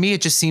 to me,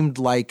 it just seemed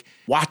like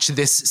watch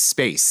this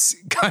space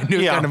kind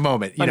of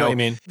moment. I know what you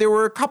mean. There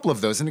were a couple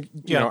of those, and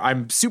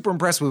I'm super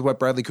impressed with what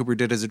Bradley Cooper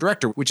did as a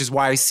director, which is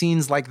why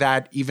scenes like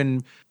that,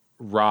 even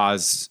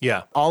Roz,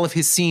 all of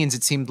his scenes,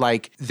 it seemed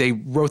like they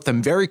wrote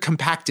them very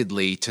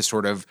compactedly to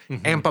sort of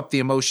amp up the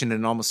emotion in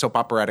an almost soap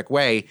operatic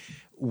way.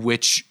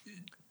 which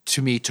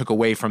to me took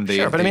away from the.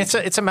 Sure, but I mean,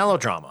 it's a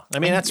melodrama. I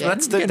mean, that's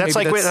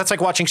like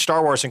watching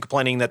Star Wars and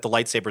complaining that the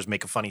lightsabers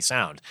make a funny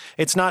sound.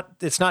 It's not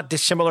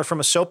dissimilar from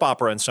a soap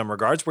opera in some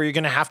regards, where you're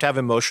going to have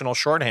emotional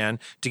shorthand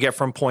to get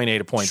from point A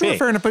to point B. Sure,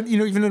 fair enough. But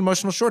even in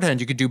emotional shorthand,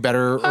 you could do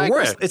better or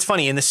worse. It's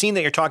funny in the scene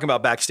that you're talking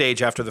about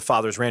backstage after the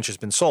father's ranch has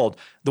been sold.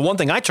 The one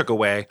thing I took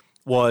away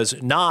was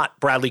not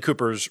Bradley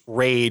Cooper's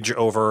rage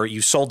over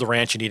you sold the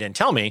ranch and you didn't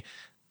tell me.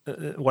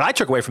 What I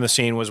took away from the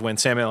scene was when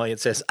Sam Elliott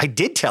says, "I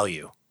did tell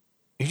you.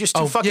 You're just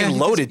too fucking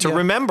loaded to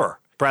remember."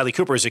 Bradley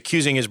Cooper is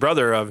accusing his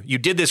brother of, "You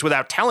did this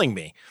without telling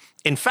me."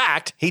 In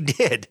fact, he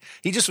did.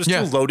 He just was too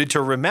loaded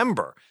to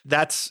remember.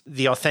 That's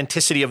the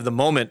authenticity of the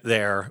moment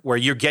there, where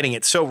you're getting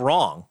it so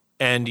wrong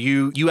and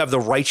you have the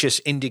righteous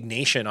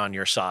indignation on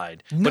your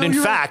side. But in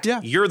fact,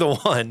 you're the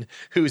one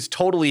who's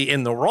totally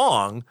in the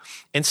wrong,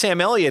 and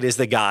Sam Elliott is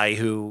the guy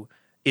who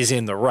is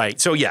in the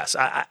right. So yes,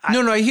 I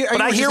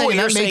hear what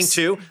you're saying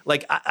too.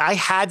 Like I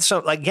had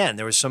some, again,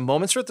 there was some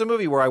moments with the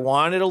movie where I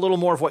wanted a little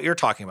more of what you're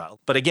talking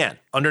about. But again,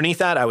 underneath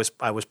that, I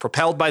was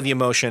propelled by the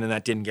emotion, and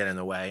that didn't get in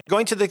the way.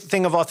 Going to the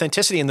thing of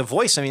authenticity and the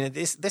voice, I mean,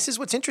 this is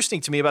what's interesting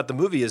to me about the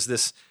movie is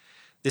this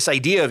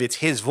idea of it's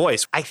his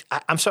voice.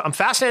 I'm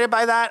fascinated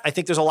by that. I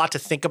think there's a lot to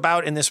think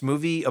about in this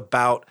movie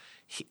about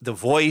the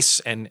voice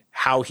and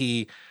how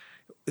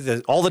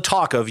all the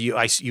talk of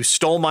you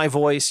stole my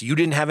voice. You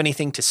didn't have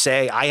anything to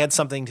say. I had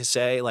something to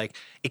say. Like,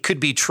 it could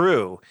be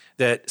true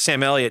that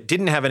Sam Elliott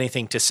didn't have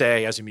anything to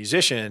say as a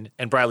musician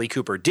and Bradley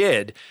Cooper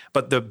did,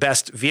 but the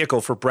best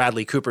vehicle for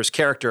Bradley Cooper's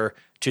character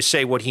to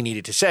say what he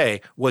needed to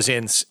say was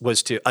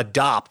to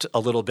adopt a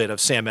little bit of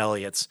Sam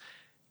Elliott's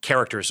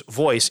character's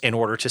voice in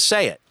order to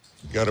say it.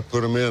 You got to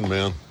put them in,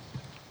 man.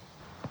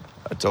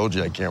 I told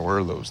you I can't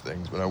wear those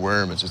things. When I wear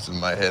them, it's just in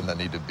my head and I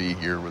need to be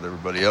here with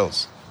everybody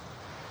else.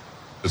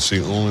 It's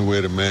the only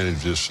way to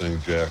manage this thing,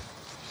 Jack.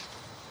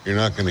 You're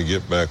not going to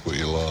get back what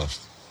you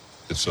lost.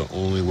 It's the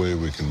only way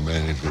we can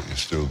manage what you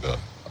still got.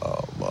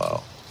 Oh,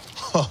 wow.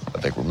 I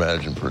think we're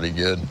managing pretty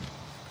good.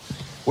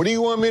 What do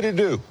you want me to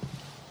do?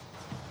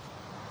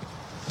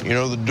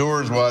 The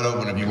door's wide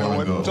open if you want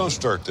to go. Don't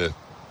start that.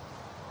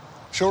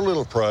 Show a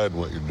little pride in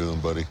what you're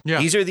doing, buddy. Yeah.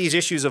 These are these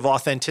issues of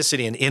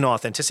authenticity and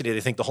inauthenticity that I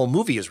think the whole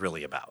movie is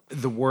really about.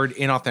 The word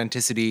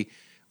inauthenticity,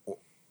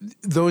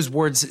 those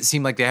words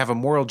seem like they have a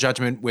moral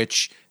judgment,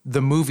 which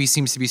the movie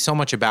seems to be so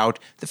much about.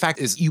 The fact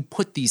is, you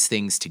put these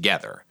things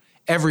together.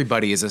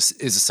 Everybody is a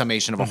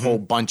summation of a whole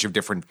bunch of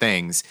different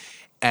things,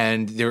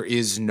 and there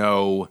is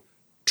no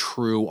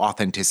true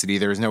authenticity.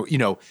 There is no,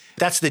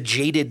 That's the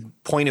jaded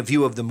point of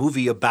view of the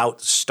movie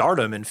about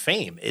stardom and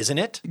fame, isn't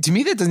it? To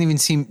me, that doesn't even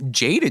seem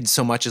jaded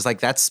so much as like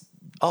that's.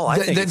 Oh, I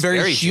think it's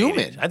very human.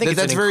 Jaded. I think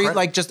that's very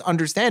like just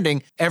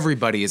understanding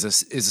everybody is a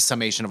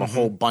summation of a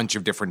whole bunch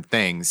of different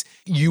things.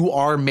 You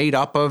are made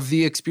up of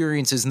the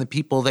experiences and the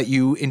people that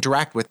you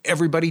interact with.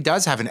 Everybody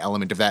does have an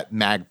element of that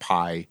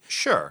magpie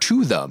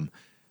to them.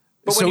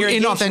 But so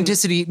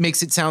inauthenticity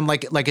makes it sound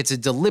like it's a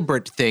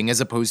deliberate thing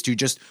as opposed to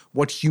just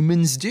what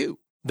humans do.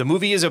 The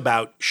movie is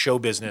about show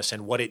business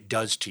and what it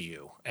does to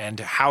you and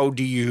how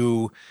do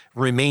you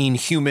remain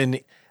human.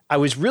 I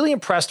was really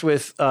impressed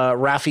with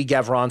Rafi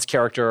Gavron's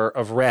character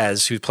of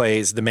Rez, who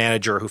plays the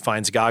manager who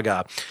finds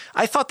Gaga.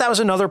 I thought that was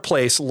another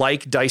place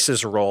like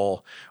Dice's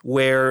role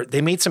where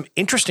they made some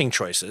interesting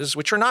choices,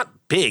 which are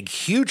not big,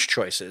 huge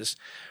choices,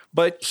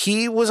 but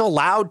he was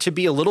allowed to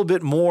be a little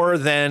bit more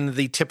than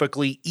the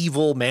typically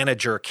evil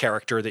manager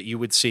character that you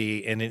would see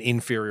in an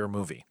inferior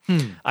movie.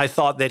 I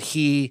thought that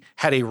he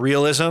had a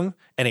realism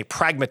and a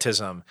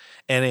pragmatism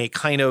and a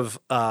kind of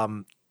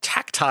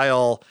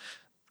tactile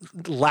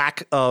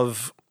lack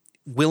of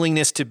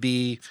willingness to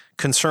be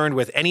concerned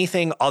with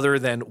anything other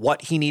than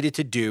what he needed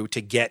to do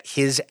to get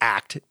his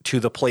act to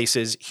the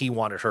places he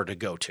wanted her to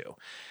go to.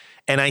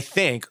 And I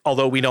think,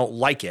 although we don't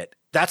like it,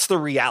 that's the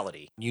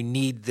reality. You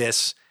need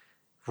this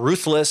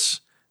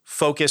ruthless,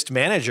 focused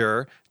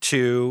manager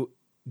to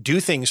do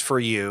things for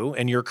you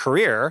and your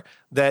career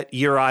that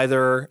you're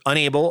either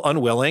unable,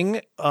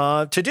 unwilling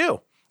to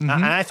do.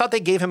 And I thought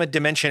they gave him a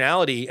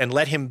dimensionality and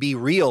let him be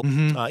real,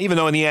 even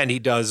though in the end he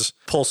does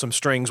pull some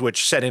strings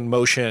which set in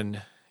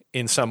motion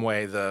in some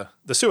way the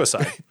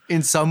suicide.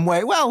 In some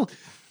way? Well,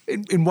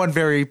 in one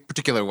very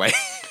particular way.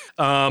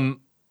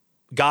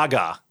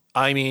 Gaga.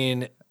 I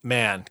mean,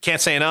 man,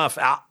 can't say enough.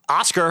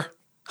 Oscar.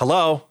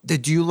 Hello.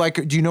 Do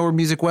you know her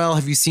music well?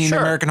 Have you seen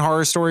American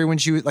Horror Story when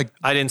she was like?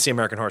 I didn't see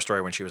American Horror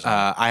Story when she was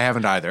on. I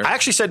haven't either. I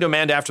actually said to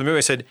Amanda after the movie,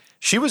 I said,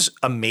 she was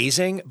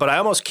amazing, but I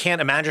almost can't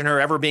imagine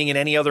her ever being in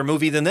any other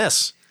movie than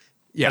this.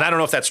 Yeah. And I don't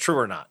know if that's true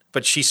or not,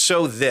 but she's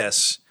so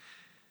this.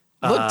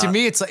 Look, to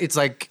me, it's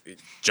like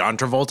John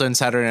Travolta in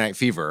Saturday Night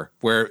Fever,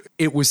 where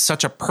it was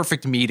such a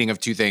perfect meeting of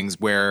two things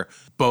where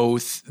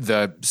both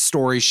the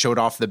story showed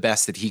off the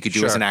best that he could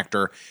do as an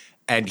actor,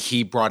 and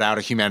he brought out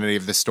a humanity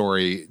of the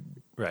story.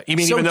 Right. You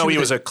mean so even though he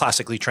was a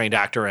classically trained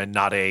actor and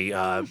not a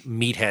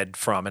meathead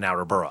from an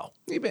outer borough?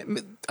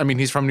 I mean,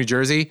 he's from New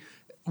Jersey.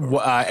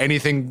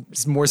 Anything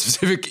more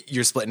specific,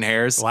 you're splitting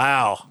hairs.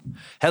 Wow.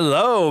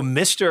 Hello,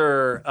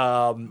 Mr.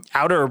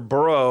 Outer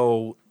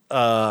Borough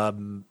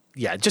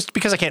Yeah, just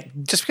because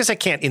I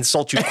can't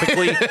insult you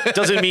quickly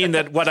doesn't mean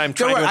that what I'm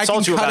trying to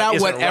insult you about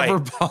isn't right. I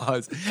can cut out whatever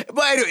pause.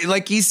 But anyway,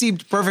 like he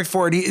seemed perfect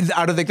for it.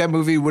 I don't think that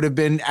movie would have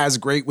been as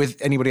great with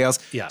anybody else.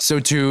 Yeah. So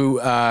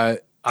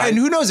and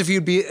who knows if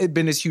he'd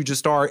been as huge a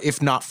star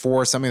if not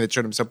for something that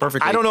showed him so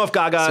perfectly. I don't know if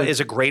Gaga is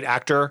a great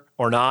actor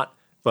or not,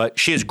 but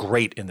she is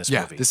great in this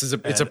movie. This is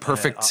it's a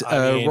perfect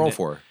role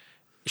for her.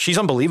 She's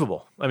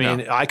unbelievable. I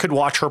mean, I could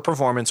watch her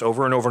performance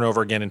over and over and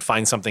over again and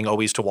find something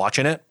always to watch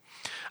in it.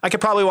 I could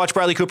probably watch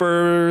Bradley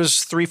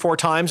Cooper's 3-4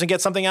 times and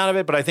get something out of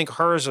it, but I think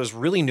hers is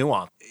really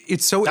nuanced.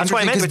 It's so That's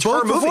interesting because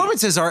both movie.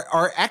 performances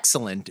are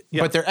excellent,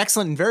 but they're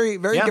excellent in very,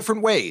 very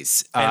different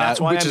ways. And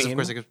that's why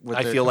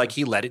I feel like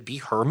he let it be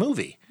her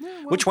movie.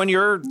 Which when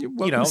you're,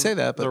 say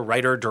that, but the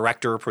writer,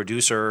 director,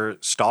 producer,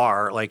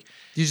 star, like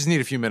you just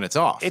need a few minutes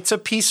off. It's a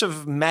piece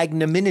of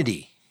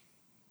magnanimity.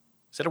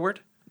 Is that a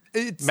word?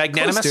 It's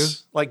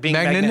magnanimous, like being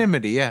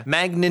magnanimity.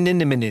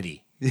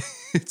 Magnanimity.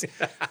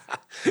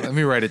 Let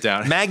me write it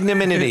down.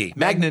 Magnanimity.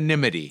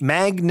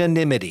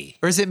 Magnanimity.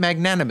 Or is it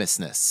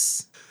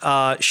magnanimousness?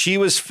 She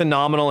was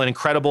phenomenal and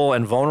incredible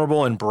and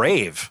vulnerable and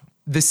brave.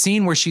 The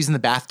scene where she's in the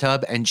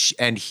bathtub and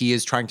he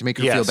is trying to make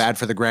her feel bad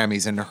for the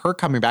Grammys and her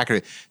coming back at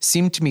it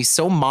seemed to me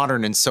so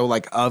modern and so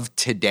like of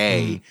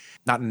today.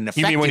 Not in an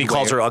effective way. You mean when he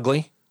calls her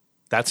ugly?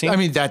 That scene? I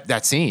mean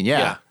that scene,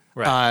 yeah.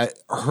 Right.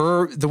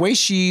 The way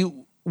she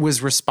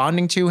was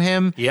responding to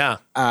him. Yeah.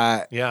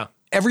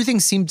 Everything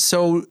seemed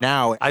so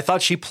now. I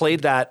thought she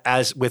played that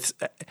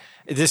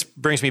this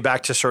brings me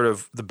back to sort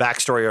of the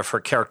backstory of her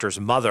character's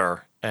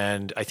mother.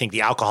 And I think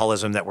the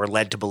alcoholism that we're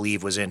led to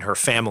believe was in her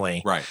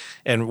family. Right.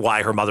 And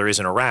why her mother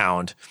isn't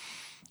around.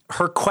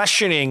 Her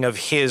questioning of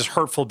his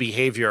hurtful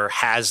behavior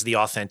has the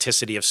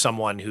authenticity of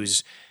someone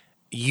who's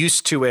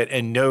used to it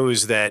and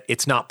knows that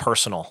it's not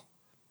personal.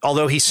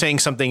 Although he's saying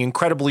something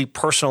incredibly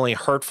personally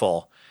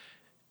hurtful,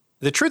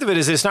 the truth of it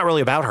is it's not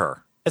really about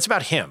her. It's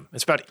about him.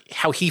 It's about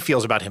how he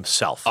feels about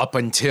himself. Up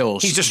until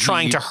he's just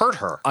trying to hurt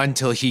her.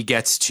 Until he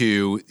gets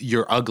to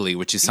 "you're ugly,"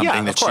 which is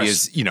something that she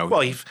is,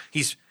 Well,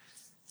 he's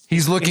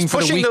looking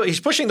for he's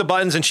pushing the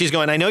buttons, and she's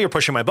going, "I know you're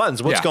pushing my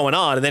buttons. What's going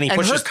on?" And then he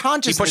pushes. Her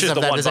consciousness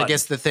of that is, I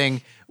guess, the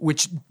thing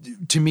which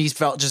to me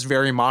felt just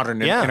very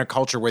modern in a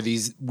culture where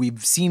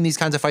we've seen these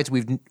kinds of fights.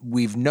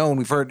 We've known,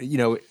 we've heard,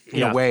 in a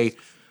way.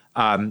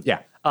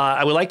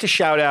 I would like to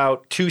shout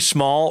out two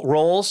small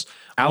roles.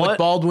 Alec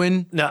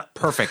Baldwin, no.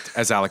 Perfect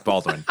as Alec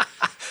Baldwin.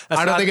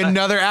 I don't think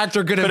another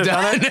actor could have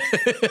done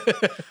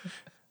it.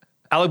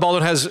 Alec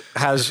Baldwin has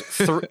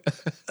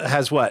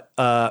what?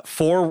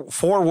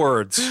 Four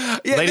words.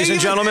 Ladies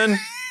and gentlemen,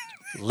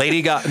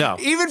 Lady Gaga. No,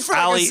 even for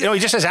Ali. No, he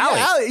just says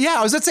Ali. Yeah,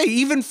 I was going to say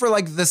even for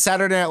like the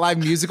Saturday Night Live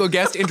musical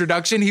guest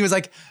introduction, he was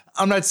like,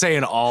 I'm not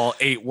saying all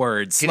 8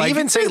 words. Did he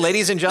even say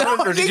ladies and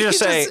gentlemen, or did you just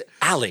say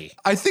Ali?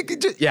 I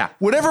think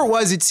whatever it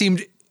was, it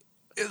seemed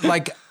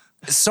like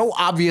so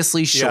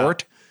obviously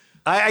short.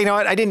 You know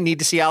what? I didn't need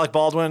to see Alec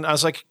Baldwin. I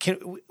was like,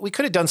 we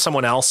could have done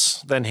someone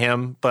else than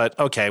him, but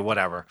okay,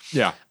 whatever.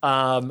 Yeah.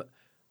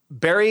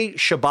 Barry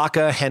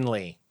Shabaka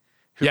Henley,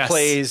 who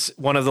plays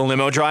one of the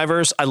limo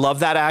drivers. I love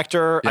that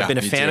actor. I've been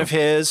a fan of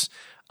his.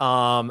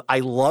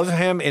 I love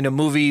him in a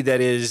movie that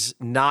is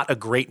not a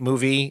great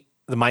movie,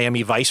 the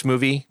Miami Vice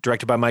movie,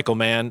 directed by Michael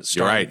Mann.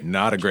 You're right,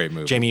 not a great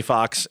movie. Jamie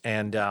Foxx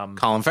and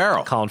Colin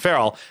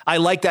Farrell. I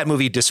like that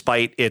movie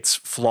despite its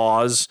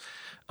flaws.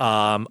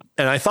 And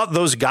I thought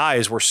those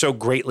guys were so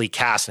greatly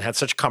cast and had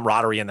such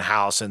camaraderie in the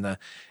house, and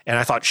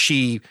I thought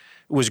she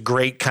was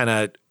great, kind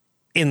of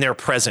in their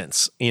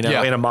presence, in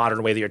a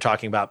modern way that you're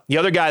talking about. The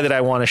other guy that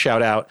I want to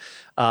shout out,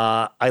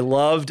 I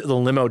loved the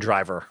limo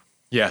driver.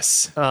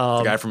 Yes,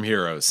 the guy from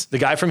Heroes. The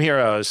guy from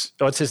Heroes.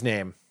 What's his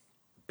name?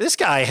 This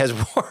guy has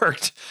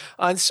worked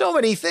on so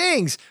many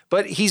things,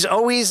 but he's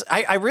always.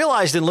 I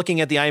realized in looking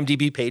at the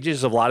IMDb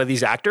pages of a lot of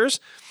these actors.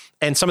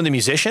 And some of the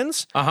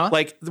musicians,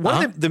 like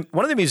one of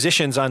the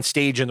musicians on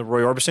stage in the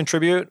Roy Orbison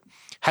tribute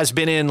has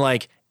been in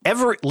like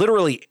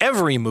literally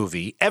every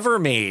movie ever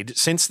made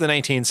since the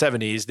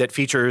 1970s that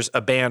features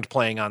a band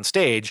playing on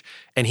stage,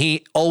 and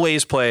he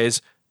always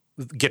plays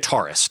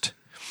guitarist.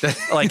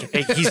 Like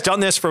he's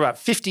done this for about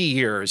 50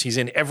 years. He's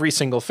in every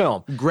single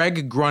film.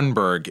 Greg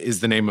Grunberg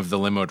is the name of the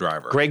limo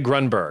driver. Greg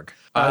Grunberg.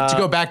 To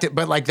go back to,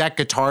 but like that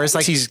guitarist,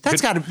 like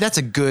that's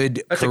a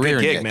good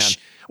career gig, niche.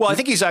 Man. Well, I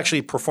think he's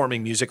actually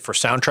performing music for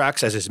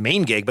soundtracks as his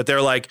main gig, but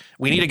they're like,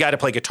 we need a guy to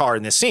play guitar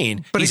in this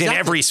scene. But he's in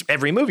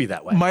every movie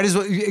that way. Might as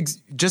well. It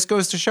just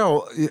goes to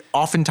show,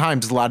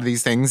 oftentimes a lot of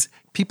these things,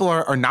 people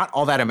are not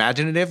all that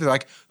imaginative. They're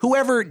like,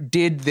 whoever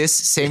did this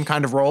same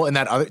kind of role in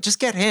that other, just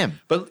get him.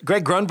 But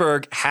Greg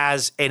Grunberg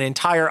has an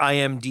entire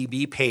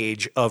IMDb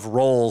page of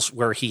roles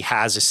where he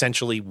has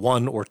essentially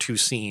 1 or 2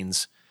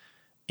 scenes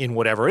in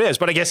whatever it is.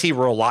 But I guess he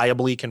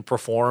reliably can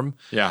perform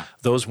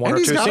those 1 or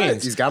 2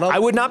 scenes. I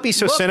would not be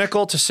so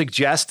cynical to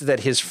suggest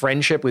that his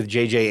friendship with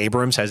J.J.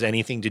 Abrams has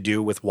anything to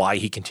do with why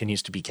he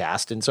continues to be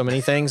cast in so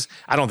many things.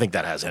 I don't think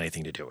that has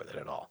anything to do with it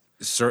at all.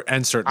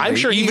 Certainly, I'm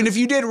sure even if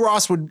you did,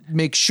 Ross would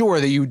make sure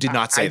that you did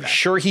not say I'm that.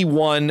 sure he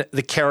won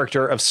the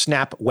character of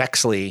Snap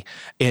Wexley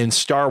in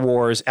Star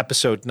Wars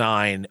Episode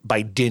 9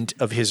 by dint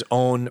of his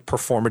own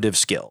performative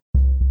skill.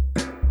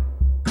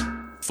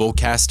 Full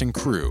Cast and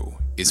Crew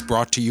is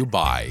brought to you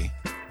by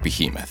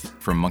Behemoth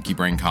from Monkey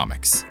Brain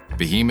Comics.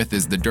 Behemoth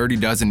is the Dirty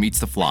Dozen meets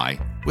the Fly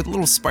with a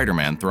little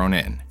Spider-Man thrown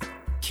in.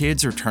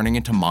 Kids are turning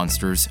into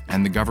monsters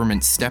and the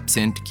government steps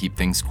in to keep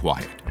things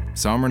quiet.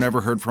 Some are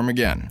never heard from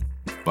again,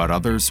 but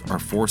others are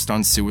forced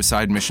on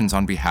suicide missions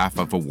on behalf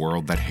of a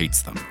world that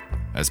hates them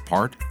as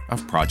part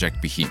of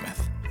Project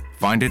Behemoth.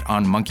 Find it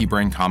on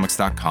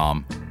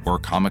monkeybraincomics.com or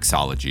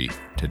Comixology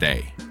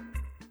today.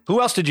 Who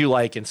else did you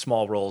like in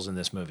small roles in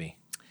this movie?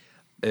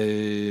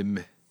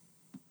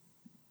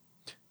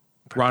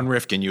 Ron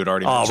Rifkin, you had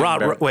already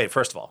mentioned. Wait,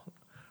 first of all,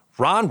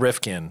 Ron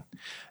Rifkin,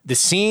 the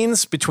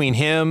scenes between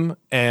him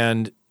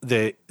and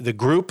the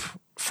group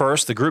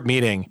first, the group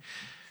meeting,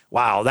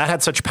 wow, that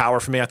had such power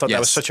for me. I thought that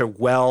was such a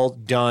well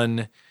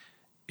done,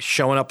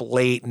 showing up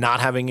late, not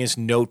having his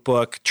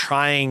notebook,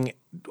 trying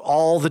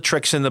all the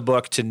tricks in the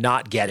book to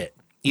not get it,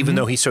 even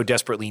though he so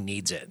desperately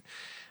needs it.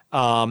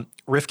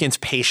 Rifkin's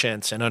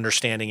patience and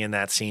understanding in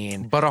that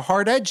scene. But a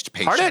hard-edged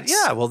patience.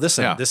 Yeah, well,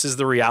 listen, this is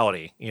the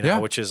reality,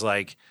 which is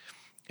like,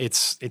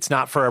 it's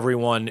not for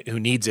everyone who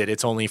needs it.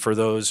 It's only for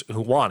those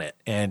who want it.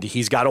 And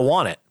he's got to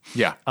want it.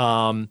 Yeah.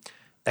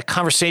 That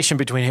conversation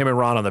between him and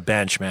Ron on the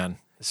bench, man.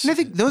 And I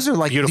think those are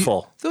like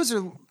beautiful. Those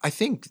are, I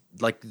think,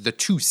 like the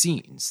two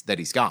scenes that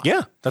he's got.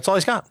 Yeah, that's all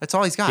he's got. That's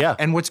all he's got. Yeah.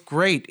 And what's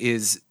great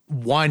is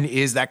one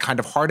is that kind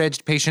of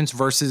hard-edged patience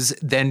versus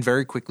then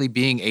very quickly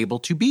being able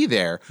to be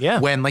there. Yeah.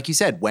 When, like you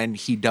said, when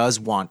he does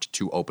want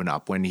to open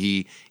up, when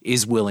he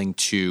is willing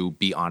to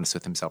be honest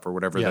with himself or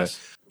whatever.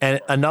 And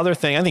another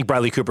thing, I think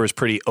Bradley Cooper is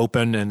pretty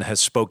open and has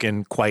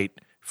spoken quite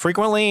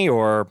frequently,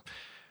 or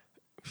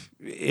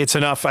it's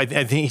enough. I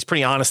think he's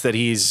pretty honest that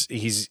he's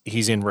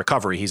in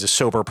recovery. He's a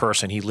sober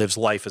person. He lives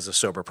life as a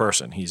sober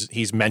person.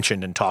 He's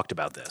mentioned and talked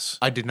about this.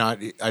 I didn't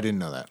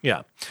know that.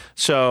 Yeah.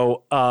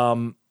 So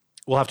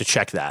we'll have to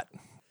check that.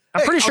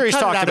 I'm pretty sure he's cut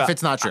it talked out about. if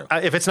it's not true.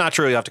 If it's not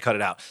true, you have to cut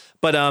it out.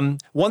 But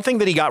one thing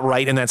that he got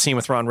right in that scene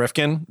with Ron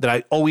Rifkin that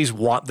I always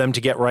want them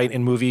to get right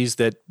in movies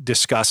that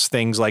discuss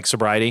things like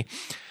sobriety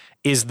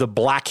is the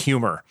black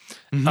humor.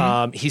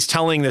 He's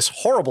telling this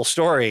horrible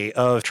story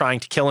of trying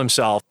to kill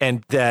himself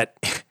and that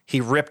he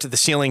ripped the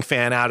ceiling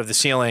fan out of the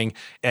ceiling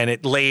and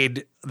it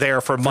laid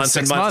there for months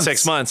and months,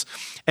 6 months.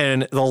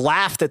 And the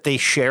laugh that they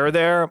share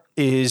there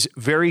is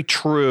very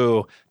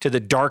true to the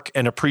dark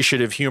and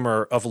appreciative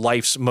humor of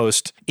life's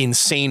most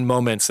insane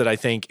moments that I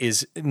think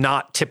is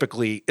not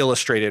typically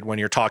illustrated when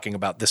you're talking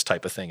about this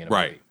type of thing.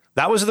 Right.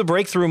 That was the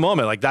breakthrough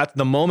moment. Like that,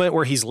 the moment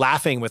where he's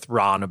laughing with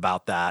Ron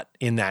about that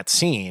in that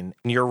scene.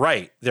 And you're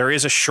right. There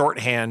is a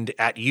shorthand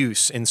at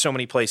use in so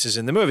many places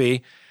in the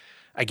movie.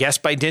 I guess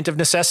by dint of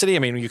necessity. I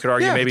mean, you could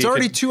argue maybe it's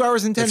already 2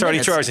 hours and 10 minutes. It's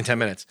already 2 hours and 10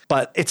 minutes.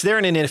 But it's there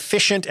in an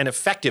efficient and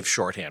effective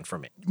shorthand for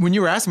me. When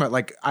you were asking about,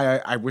 like,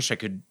 I wish I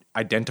could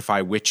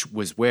identify which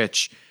was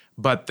which,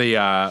 but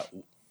the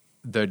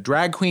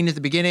drag queen at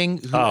the beginning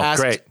who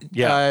asked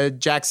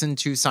Jackson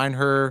to sign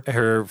her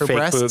fake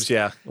breasts. boobs,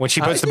 yeah. When she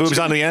puts the boobs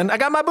on the end, I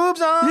got my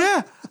boobs on.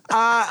 Yeah.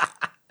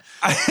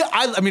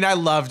 I mean, I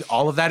loved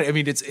all of that. I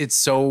mean, it's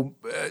so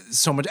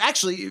much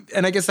actually,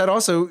 and I guess that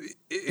also,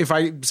 if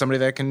somebody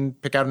that can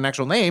pick out an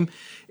actual name,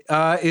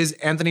 is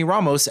Anthony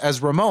Ramos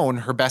as Ramon,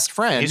 her best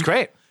friend. He's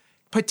great.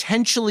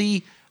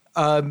 Potentially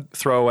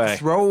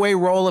throwaway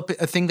role, a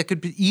thing that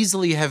could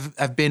easily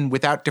have been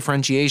without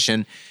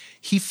differentiation.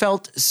 He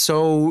felt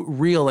so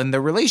real, and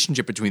the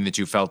relationship between the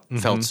two felt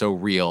so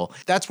real.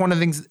 That's one of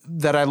the things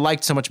that I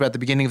liked so much about the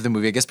beginning of the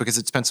movie, I guess because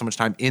it spent so much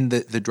time in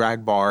the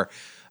drag bar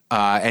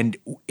and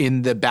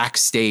in the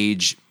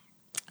backstage,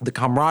 the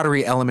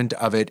camaraderie element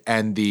of it,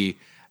 and the,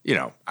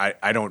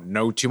 I don't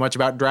know too much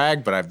about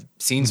drag, but I've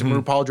seen some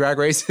RuPaul Drag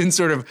Race and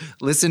sort of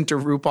listened to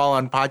RuPaul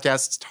on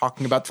podcasts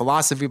talking about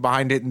philosophy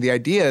behind it and the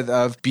idea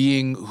of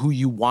being who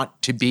you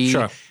want to be,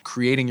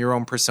 creating your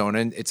own persona.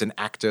 And it's an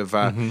act of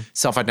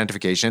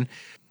self-identification.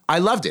 I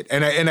loved it,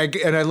 and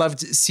I loved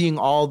seeing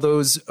all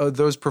those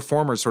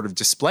performers sort of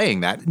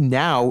displaying that.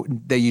 Now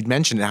that you'd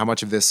mentioned how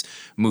much of this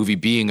movie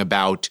being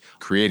about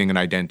creating an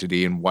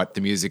identity and what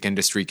the music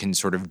industry can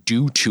sort of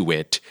do to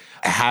it,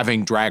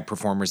 having drag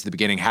performers at the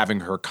beginning,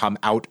 having her come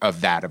out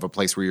of that, of a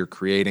place where you're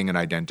creating an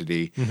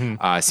identity,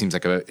 seems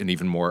like an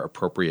even more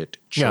appropriate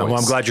choice. Yeah, well,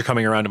 I'm glad you're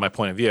coming around to my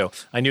point of view.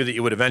 I knew that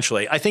you would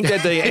eventually. I think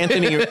that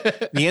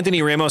the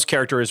Anthony Ramos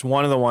character is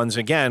one of the ones,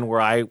 again,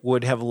 where I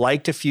would have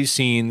liked a few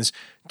scenes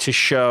to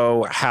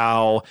show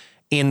how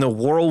in the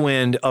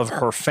whirlwind of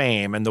her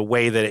fame and the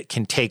way that it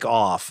can take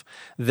off,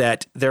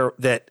 that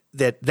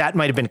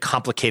might have been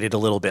complicated a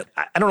little bit.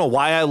 I don't know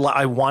why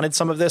I wanted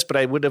some of this, but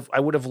I would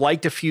have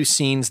liked a few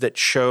scenes that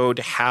showed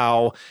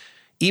how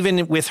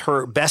even with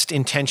her best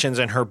intentions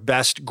and her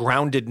best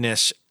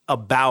groundedness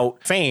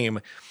about fame,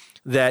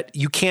 that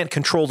you can't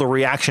control the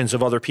reactions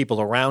of other people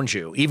around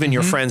you, even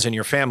your friends and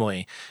your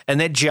family, and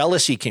that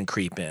jealousy can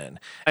creep in.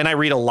 And I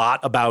read a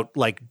lot about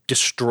like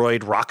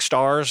destroyed rock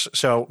stars.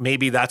 So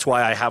maybe that's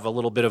why I have a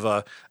little bit of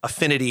a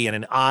affinity and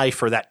an eye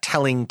for that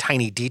telling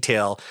tiny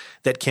detail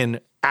that can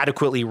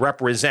adequately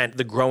represent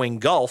the growing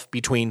gulf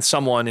between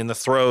someone in the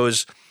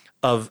throes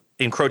of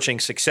encroaching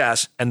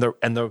success and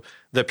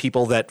the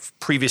people that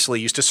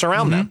previously used to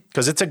surround them,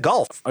 because it's a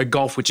gulf. A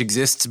gulf which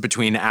exists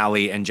between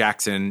Allie and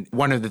Jackson.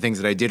 One of the things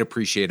that I did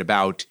appreciate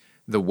about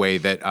the way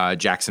that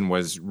Jackson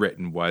was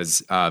written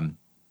was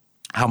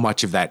how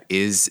much of that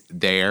is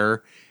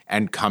there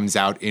and comes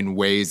out in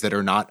ways that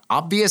are not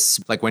obvious.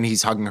 Like when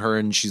he's hugging her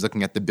and she's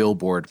looking at the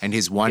billboard, and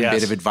his one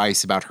bit of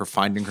advice about her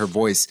finding her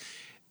voice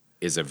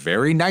is a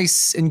very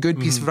nice and good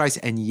piece of advice,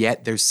 and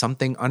yet there's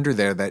something under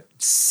there that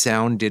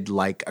sounded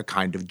like a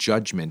kind of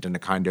judgment and a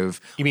kind of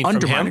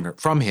undermining her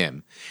from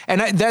him. And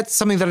that's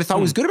something that I thought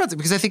was good about it,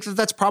 because I think that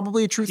that's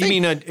probably a true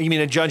thing. You mean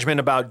a judgment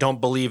about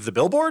don't believe the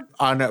billboard?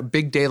 On a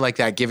big day like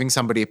that, giving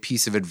somebody a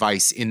piece of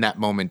advice in that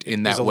moment,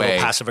 in that way. A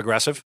little passive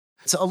aggressive?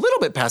 It's a little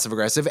bit passive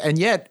aggressive, and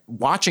yet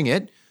watching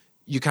it,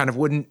 you kind of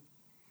wouldn't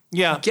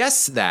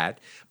guess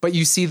that, but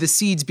you see the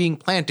seeds being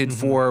planted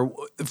for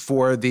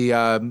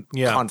the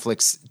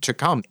conflicts to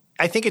come.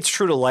 I think it's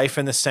true to life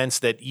in the sense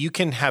that you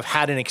can have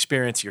had an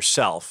experience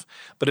yourself,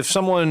 but if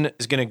someone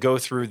is going to go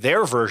through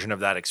their version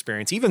of that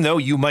experience, even though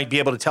you might be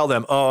able to tell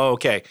them, oh,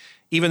 okay,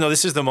 even though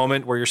this is the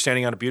moment where you're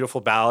standing on a beautiful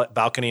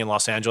balcony in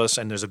Los Angeles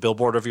and there's a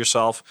billboard of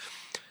yourself,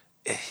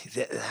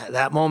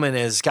 that moment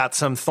has got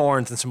some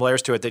thorns and some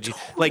layers to it that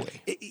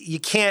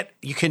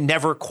you can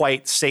never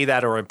quite say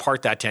that or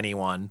impart that to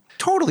anyone.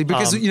 Totally,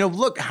 because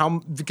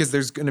because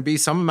there's going to be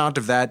some amount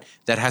of that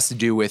has to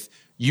do with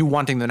you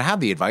wanting them to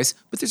have the advice,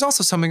 but there's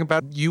also something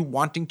about you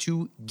wanting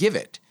to give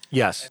it.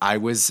 Yes. I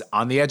was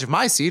on the edge of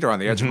my seat or on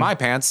the edge of my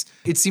pants.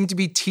 It seemed to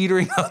be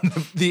teetering on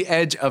the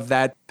edge of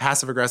that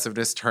passive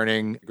aggressiveness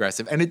turning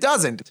aggressive, and it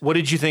doesn't. What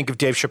did you think of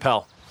Dave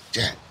Chappelle?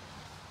 Jack,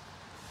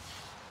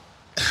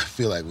 I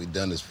feel like we've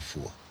done this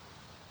before.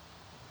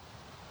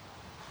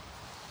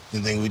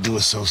 Didn't think we'd do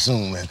it so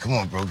soon, man. Come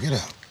on, bro, get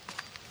up.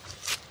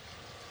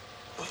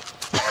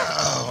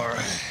 All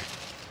right.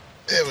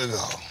 There we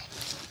go.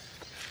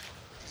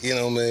 You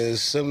know, man,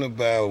 there's something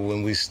about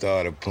when we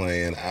started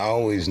playing, I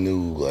always knew,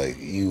 like,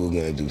 you were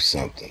gonna do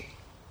something.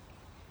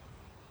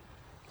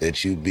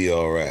 That you'd be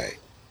all right.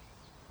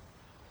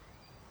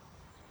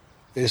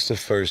 It's the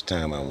first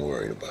time I'm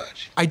worried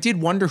about you. I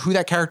did wonder who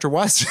that character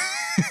was.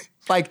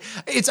 Like,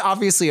 it's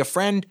obviously a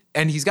friend,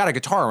 and he's got a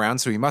guitar around,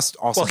 so he must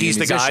also be a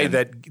musician. Well, he's the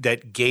guy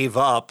that gave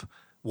up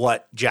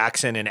what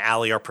Jackson and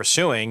Allie are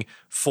pursuing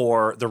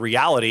for the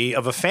reality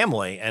of a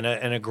family and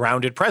a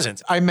grounded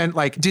presence. I meant,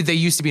 like, did they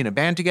used to be in a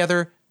band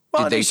together?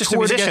 Well, did they he's just tour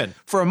a musician. together?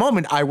 For a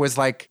moment, I was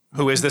like,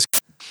 who is this?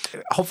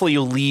 Hopefully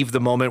you leave the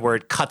moment where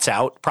it cuts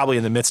out, probably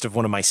in the midst of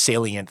one of my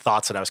salient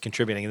thoughts that I was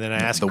contributing. And then I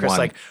asked Chris,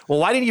 like, well,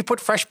 why didn't you put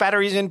fresh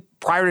batteries in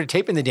prior to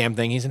taping the damn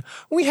thing? He said,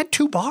 well, we had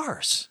 2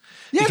 bars.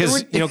 Yeah,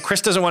 because,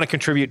 Chris doesn't want to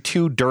contribute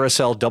 2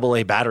 Duracell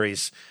AA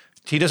batteries.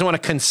 He doesn't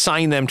want to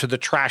consign them to the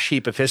trash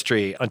heap of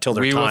history until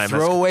their time. We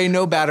will throw away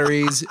no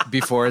batteries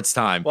before it's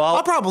time. Well,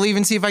 I'll probably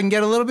even see if I can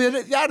get a little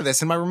bit out of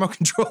this in my remote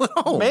control at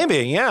home.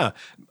 Maybe, yeah.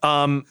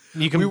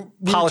 You can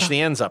polish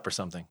the ends up or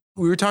something.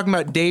 We were talking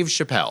about Dave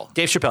Chappelle.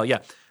 Dave Chappelle, yeah.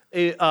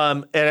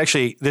 And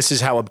actually, this is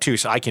how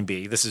obtuse I can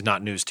be. This is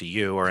not news to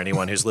you or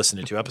anyone who's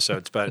listened to 2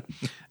 episodes. But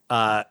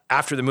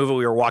after the movie,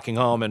 we were walking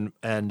home,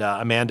 and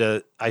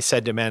Amanda, I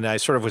said to Amanda, I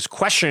sort of was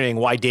questioning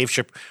why Dave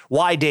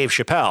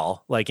Chappelle,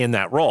 like in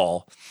that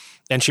role.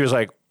 And she was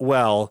like,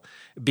 well,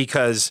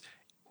 because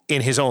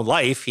in his own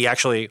life, he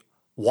actually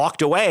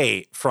walked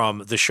away from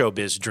the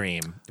showbiz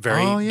dream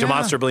very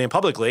demonstrably and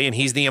publicly. And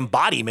he's the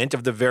embodiment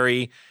of the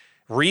very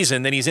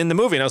reason that he's in the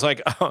movie. And I was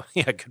like, oh,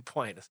 yeah, good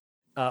point.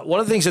 One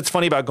of the things that's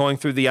funny about going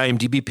through the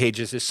IMDb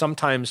pages is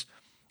sometimes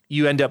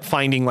you end up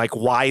finding like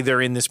why they're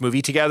in this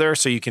movie together.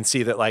 So you can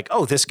see that like,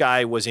 oh, this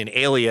guy was in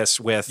Alias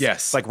with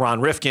like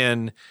Ron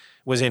Rifkin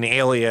was in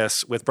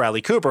Alias with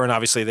Bradley Cooper. And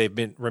obviously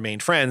they've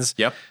remained friends.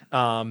 Yep.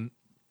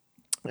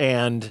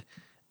 And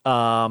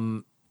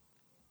I've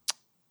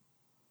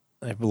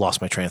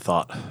lost my train of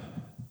thought.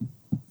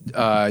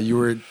 You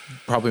were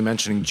probably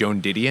mentioning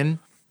Joan Didion.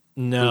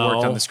 No. Who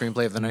worked on the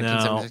screenplay of the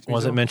 1976 No,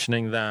 wasn't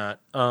mentioning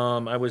that.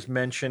 I was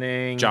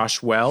mentioning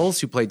Josh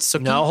Wells, who played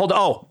Sookie. No, hold on.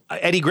 Oh,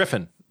 Eddie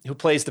Griffin, who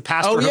plays the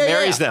pastor who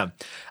marries them.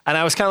 And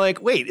I was kind of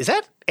like, wait, is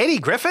that Eddie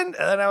Griffin? And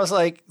then I was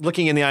like,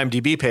 looking in the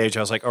IMDb page, I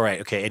was like, all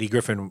right, okay, Eddie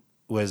Griffin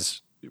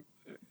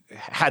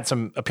had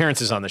some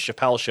appearances on the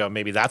Chappelle Show.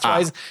 Maybe that's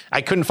why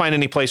I couldn't find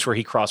any place where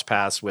he crossed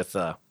paths with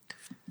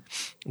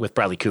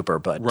Bradley Cooper.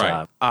 But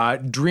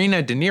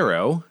Drina De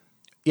Niro.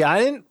 Yeah, I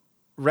didn't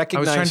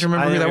recognize. I was trying to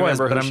remember who that was,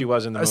 but she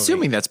was in the movie.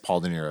 Assuming that's Paul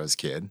De Niro's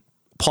kid.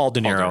 Paul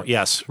De Niro,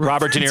 yes,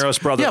 Robert De Niro's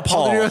brother. Yeah,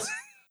 Paul.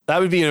 That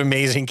would be an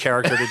amazing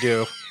character to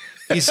do.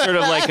 He's sort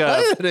of like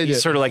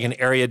an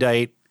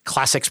erudite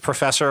classics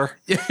professor,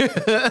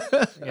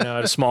 at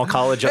a small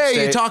college upstate.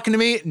 Hey, you talking to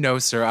me? No,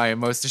 sir. I am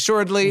most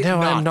assuredly No,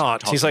 I'm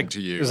not. talking He's like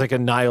to you. He's like a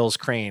Niles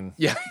Crane.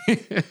 Yeah.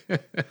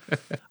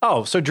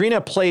 Oh, so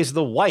Drina plays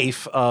the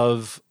wife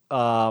of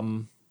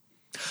Chappelle's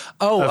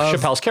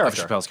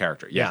character. Of Chappelle's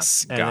character.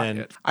 Yes. And Got then-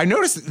 it. I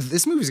noticed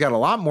this movie's got a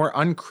lot more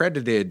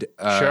uncredited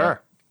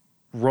Sure.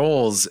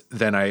 roles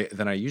than I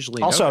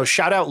usually Also, notice.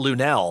 shout out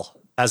Lunel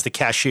as the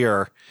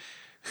cashier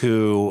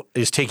who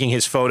is taking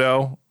his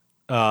photo.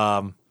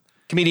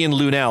 Comedian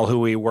Lunel, who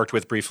we worked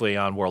with briefly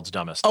on World's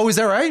Dumbest. Oh, is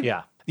that right?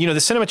 Yeah. The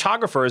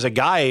cinematographer is a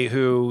guy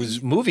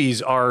whose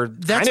movies are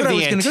That's kind of what I the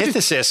was gonna go to.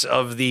 antithesis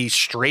of the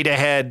straight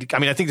ahead. I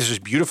mean, I think this was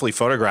beautifully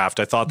photographed.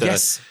 I thought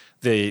Yes.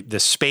 the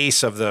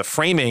space of the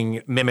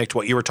framing mimicked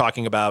what you were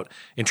talking about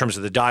in terms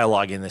of the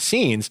dialogue in the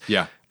scenes.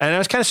 Yeah. And I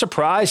was kind of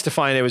surprised to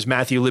find it was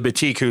Matthew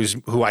Libatique,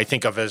 who I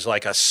think of as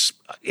like it's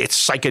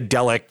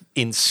psychedelic,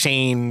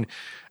 insane,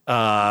 he's-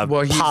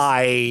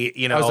 pie,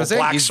 I was gonna say,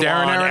 Black he's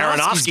Swan, Darren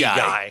Aronofsky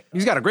guy.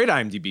 He's got a great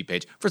IMDb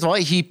page. First of all,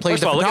 he played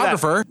First the of all, look at that.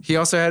 photographer. He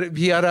also had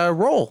a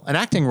role, an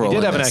acting role. did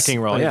in have an this, acting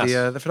role, played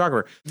yes. the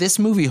photographer. This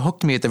movie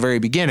hooked me at the very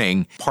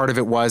beginning. Part of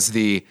it was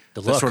the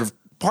look. sort of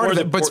part Or of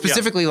the- it, but or- yeah.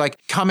 specifically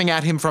like coming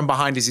at him from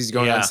behind as he's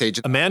going on stage.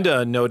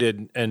 Amanda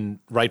noted, and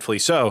rightfully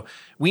so,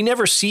 we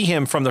never see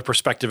him from the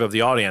perspective of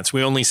the audience.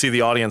 We only see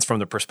the audience from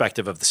the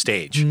perspective of the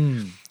stage.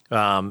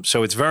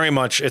 So it's very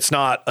much, it's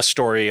not a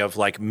story of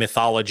like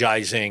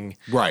mythologizing.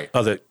 Right.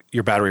 Oh,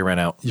 your battery ran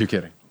out. You're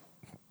kidding.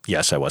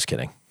 Yes, I was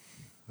kidding.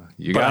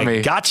 You But got I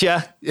me.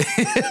 gotcha.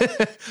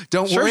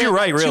 Don't Serves worry. you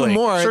right, really. Two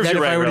more Serves than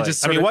you if right, I would have really.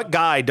 just I mean, sort of- what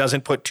guy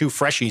doesn't put 2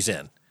 freshies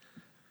in?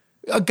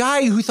 a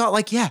guy who thought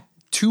like,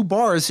 2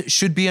 bars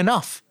should be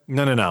enough.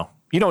 No.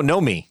 You don't know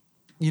me.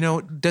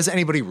 Does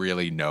anybody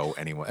really know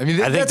anyone? I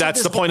mean, I think what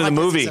that's the this point of the podcast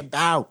movie. is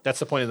about. That's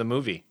the point of the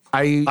movie.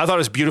 I thought it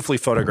was beautifully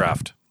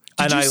photographed.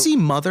 did you see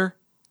Mother?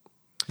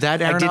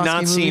 That I did Aronofsky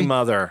not see movie?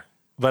 Mother,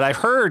 but I've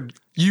heard.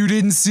 You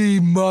didn't see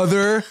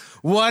Mother?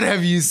 What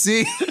have you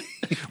seen?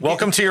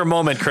 Welcome to your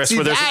moment, Chris. See,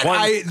 where there's that, one.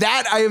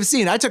 I have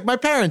seen. I took my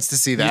parents to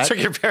see you that. took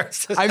your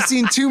parents. To, I've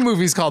seen 2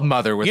 movies called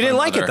Mother with you didn't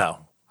my like it mother.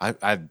 though.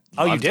 I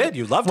Oh, you loved did? it.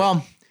 You loved it.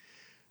 Well,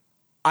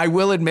 I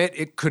will admit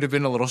it could have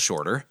been a little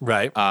shorter.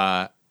 Right.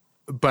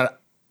 But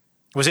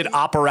Was it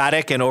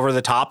operatic and over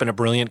the top in a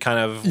brilliant kind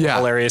of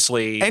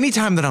hilariously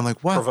anytime that I'm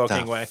like, what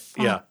provoking the way?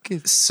 fuck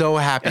is so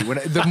happy.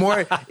 The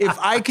more, if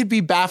I could be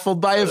baffled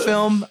by a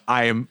film,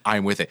 I'm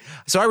with it.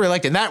 So I really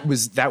liked it. And that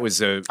was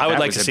a, I would that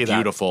like was to a see that.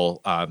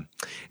 beautiful,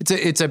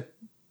 it's a,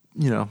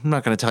 I'm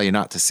not going to tell you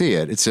not to see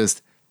it. It's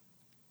just,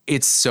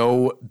 it's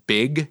so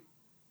big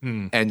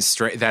and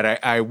straight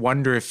that I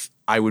wonder if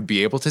I would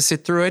be able to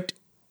sit through it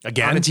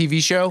Again? on a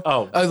TV show.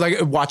 Oh. Like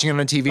watching it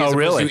on TV as opposed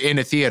really? to in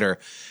a theater,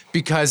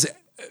 because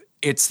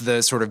it's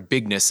the sort of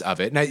bigness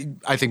of it.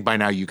 And I think by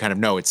now you kind of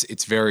know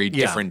it's very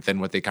different than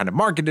what they kind of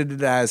marketed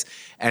it as.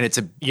 And it's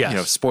a,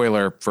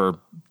 spoiler for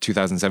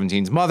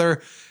 2017's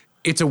Mother.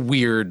 It's a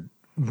weird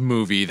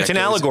movie. It's an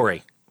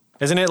allegory.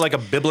 Isn't it like a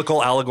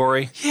biblical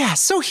allegory? Yeah,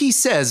 so he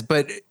says,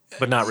 but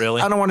not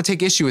really. I don't want to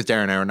take issue with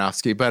Darren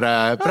Aronofsky, but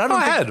I go don't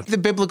ahead. think the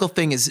biblical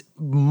thing is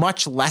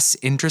much less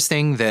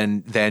interesting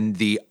than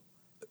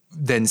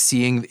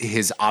seeing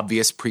his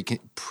obvious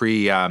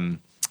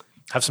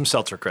Have some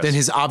seltzer, Chris. than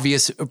his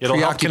obvious It'll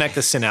help connect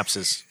the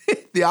synapses.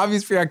 the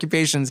obvious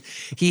preoccupations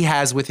he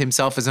has with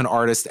himself as an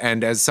artist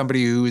and as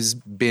somebody who's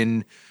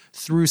been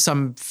through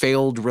some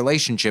failed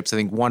relationships. I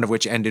think one of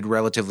which ended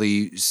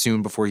relatively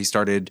soon before he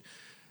started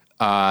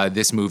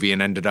this movie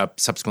and ended up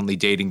subsequently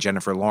dating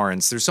Jennifer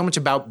Lawrence. There's so much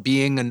about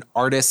being an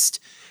artist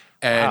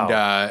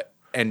and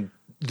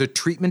the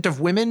treatment of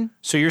women.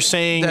 So you're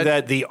saying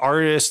that the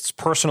artist's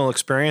personal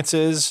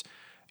experiences,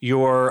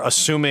 you're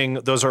assuming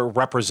those are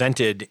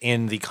represented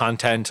in the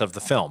content of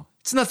the film.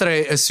 It's not that I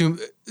assume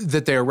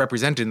that they are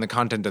represented in the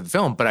content of the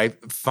film, but I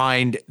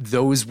find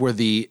those were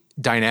the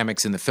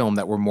dynamics in the film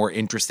that were more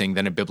interesting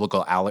than a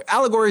biblical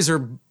allegories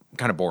are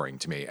kind of boring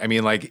to me. I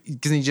mean, like,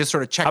 because you just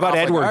sort of check. How about off,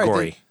 like, Edward all right,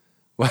 Gorey?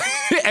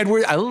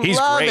 Edward, He's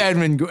love great.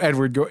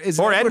 Edward Gorey. Is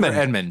it Or Edward Edmund.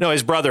 Edmund. No,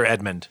 his brother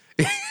Edmund.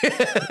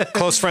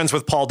 Close friends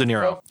with Paul De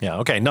Niro. Yeah,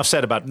 okay. Enough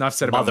said about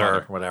Mother.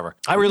 Mother. Whatever.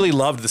 I really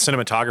loved the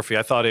cinematography.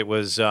 I thought it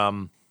was, I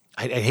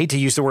hate to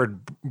use the word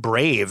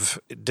brave,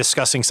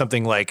 discussing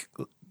something like,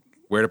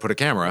 Where to put a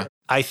camera.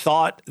 I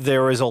thought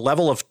there was a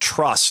level of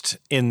trust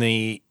in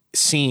the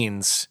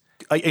scenes.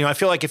 I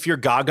feel like if you're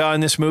Gaga in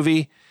this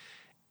movie,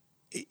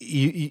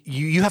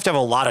 you have to have a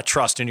lot of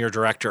trust in your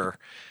director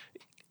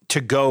to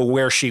go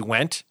where she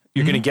went.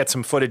 You're going to get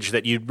some footage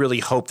that you'd really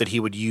hope that he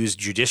would use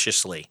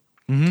judiciously.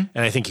 And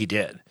I think he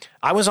did.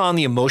 I was on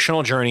the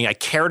emotional journey. I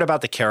cared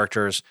about the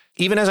characters,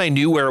 even as I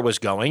knew where it was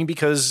going,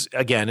 because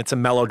again, it's a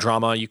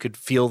melodrama. You could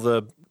feel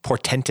the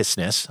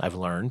portentousness, I've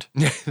learned.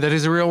 That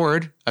is a real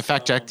word. I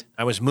fact checked.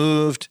 I was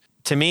moved.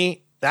 To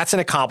me, that's an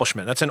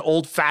accomplishment. That's an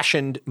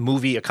old-fashioned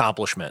movie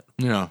accomplishment.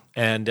 Yeah.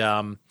 And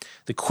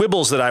the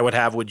quibbles that I would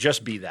have would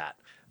just be that.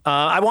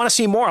 I want to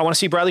see more. I want to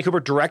see Bradley Cooper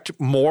direct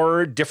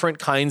more different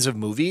kinds of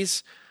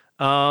movies.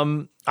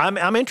 I'm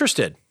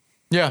interested.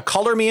 Yeah.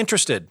 Color me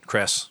interested,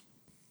 Chris.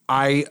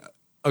 I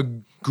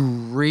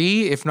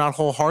agree, if not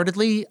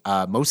wholeheartedly,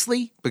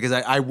 mostly, because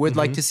I would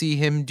like to see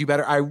him do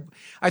better.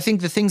 I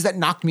think the things that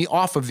knocked me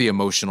off of the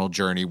emotional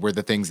journey were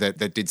the things that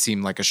did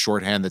seem like a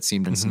shorthand that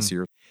seemed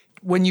insincere.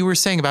 When you were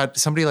saying about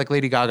somebody like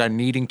Lady Gaga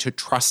needing to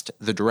trust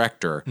the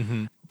director,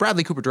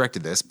 Bradley Cooper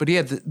directed this, but he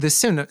had the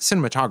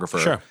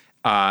cinematographer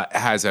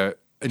has an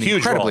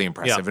incredibly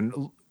impressive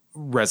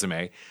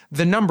resume.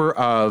 The number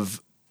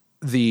of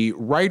the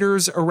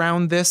writers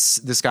around this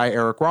guy,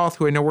 Eric Roth,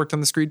 who I know worked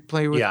on the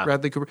screenplay with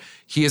Bradley Cooper,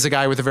 he is a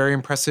guy with a very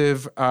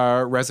impressive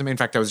resume. In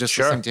fact, I was just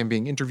listening to him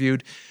being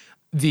interviewed.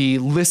 The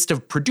list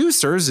of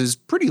producers is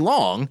pretty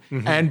long,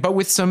 but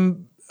with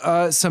some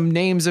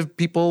names of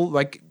people,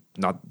 like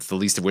not the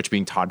least of which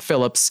being Todd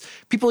Phillips,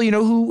 people,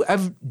 who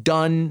have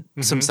done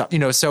some stuff,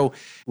 so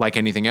like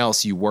anything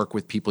else, you work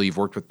with people you've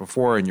worked with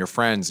before and your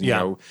friends,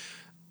 and,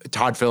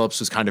 Todd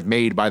Phillips was kind of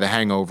made by The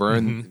Hangover,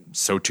 and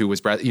so too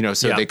was Brad.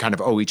 So they kind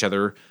of owe each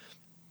other.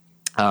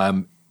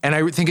 And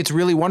I think it's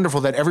really wonderful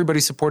that everybody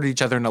supported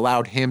each other and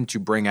allowed him to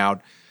bring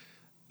out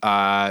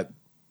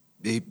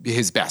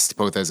his best,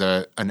 both as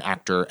an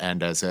actor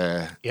and as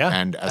a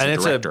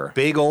director. It's a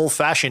big old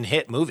fashioned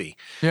hit movie.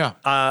 Yeah.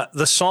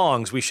 The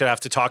songs, we should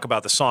have to talk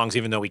about the songs,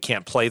 even though we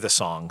can't play the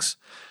songs.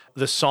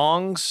 The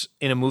songs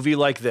in a movie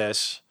like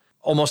this,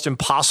 almost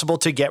impossible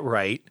to get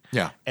right.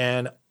 Yeah.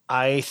 And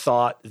I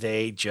thought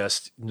they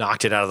just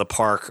knocked it out of the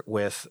park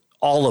with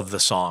all of the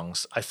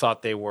songs. I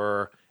thought they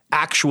were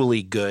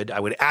actually good.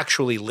 I would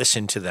actually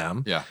listen to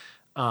them. Yeah.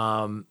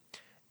 And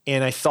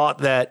I thought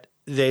that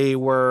they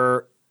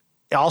were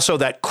also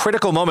that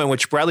critical moment,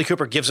 which Bradley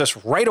Cooper gives us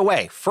right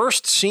away.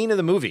 First scene of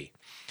the movie.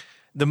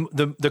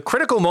 The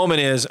critical moment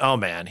is, oh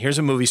man, here's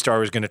a movie star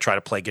who's going to try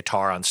to play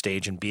guitar on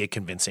stage and be a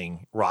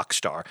convincing rock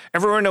star.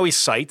 Everyone knows he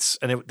cites,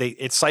 and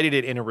it cited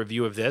it in a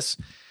review of this,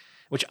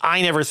 which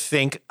I never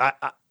think...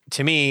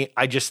 To me,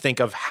 I just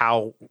think of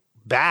how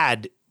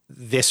bad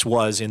this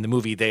was in the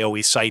movie they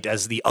always cite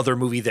as the other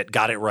movie that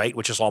got it right,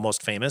 which is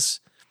Almost Famous.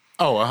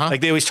 Oh,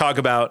 Like they always talk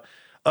about,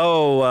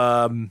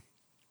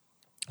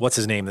 what's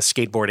his name? The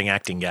skateboarding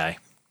acting guy.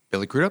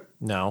 Billy Crudup?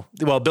 No.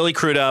 Well, Billy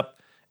Crudup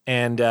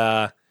and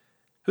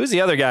who's the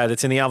other guy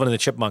that's in the Alvin and the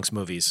Chipmunks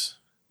movies?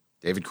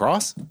 David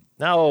Cross?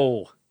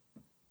 No.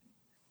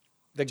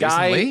 The Jason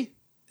guy. Lee?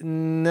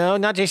 No,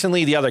 not Jason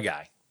Lee, the other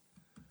guy.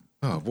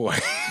 Oh, boy.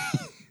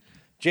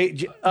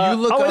 It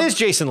is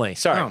Jason Lee.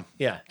 Sorry. Oh.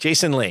 Yeah,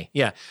 Jason Lee.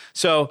 Yeah.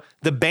 So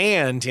the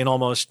band in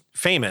Almost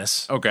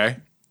Famous Okay.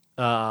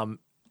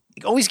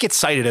 always gets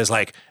cited as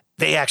like,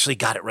 they actually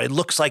got it right. It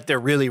looks like they're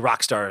really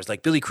rock stars.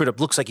 Like Billy Crudup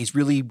looks like he's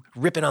really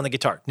ripping on the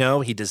guitar.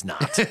 No, he does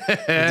not. He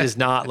does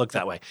not look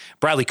that way.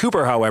 Bradley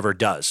Cooper, however,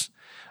 does.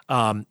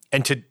 And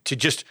to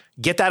just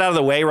get that out of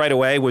the way right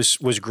away was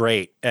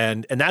great.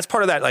 And that's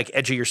part of that like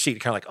edge of your seat,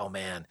 kind of like, oh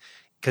man.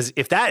 Because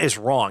if that is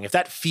wrong, if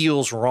that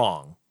feels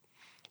wrong,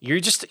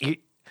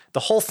 the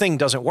whole thing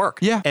doesn't work.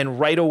 Yeah. And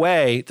right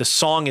away, the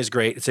song is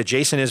great. It's a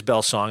Jason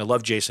Isbell song. I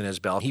love Jason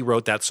Isbell. He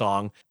wrote that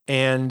song.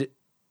 And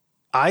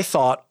I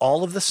thought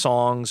all of the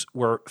songs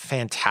were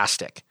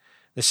fantastic.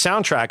 The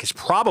soundtrack is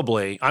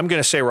probably, I'm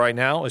going to say right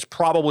now, is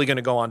probably going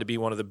to go on to be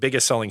one of the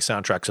biggest selling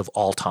soundtracks of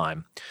all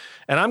time.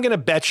 And I'm going to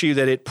bet you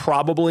that it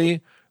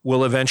probably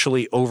will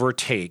eventually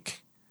overtake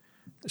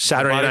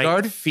Saturday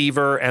Night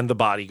Fever and The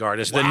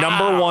Bodyguard as the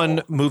number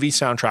one movie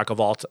soundtrack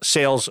of all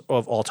sales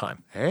of all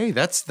time. Hey,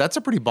 that's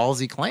a pretty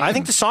ballsy claim. I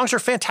think the songs are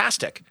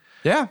fantastic.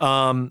 Yeah.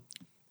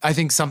 I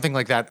think something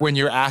like that, when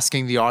you're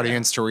asking the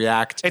audience to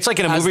react. It's like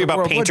in a movie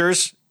about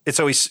painters. It's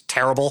always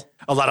terrible.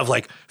 A lot of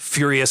like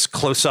furious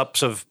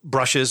close-ups of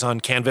brushes on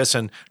canvas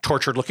and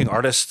tortured looking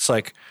artists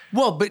like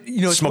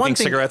smoking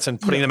cigarettes and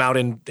putting them out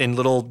in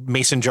little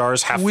mason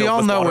jars half filled with water. We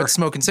all know what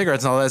smoking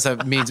cigarettes and all that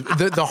stuff means.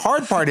 The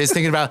hard part is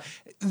thinking about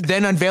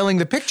then unveiling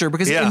the picture,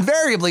 because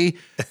invariably,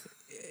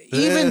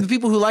 even the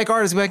people who like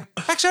artists will be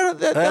like, actually,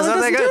 that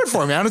doesn't do it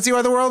for me. I don't see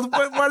why the world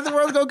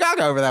go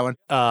gaga over that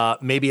one.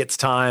 Maybe It's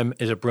Time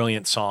is a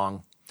brilliant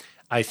song.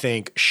 I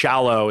think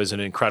Shallow is an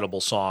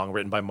incredible song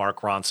written by Mark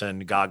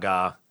Ronson,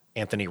 Gaga,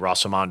 Anthony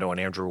Rossimondo, and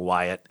Andrew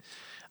Wyatt.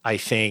 I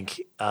think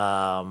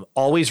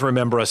Always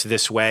Remember Us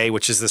This Way,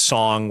 which is the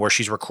song where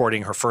she's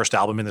recording her first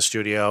album in the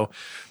studio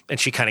and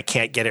she kind of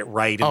can't get it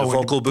right in the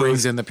vocal booth.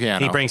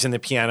 He brings in the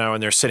piano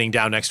and they're sitting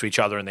down next to each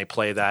other and they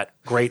play that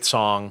great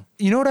song.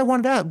 You know what I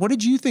wanted to ask? What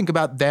did you think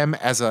about them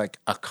as a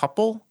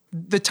couple?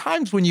 The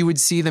times when you would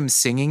see them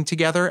singing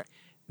together,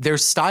 their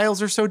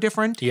styles are so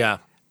different. Yeah.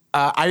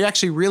 I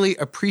actually really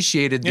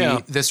appreciated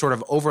the sort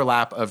of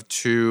overlap of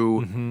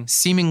two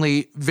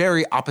seemingly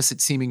very opposite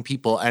seeming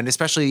people, and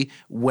especially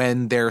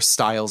when their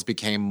styles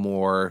became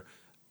more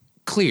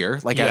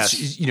clear, like as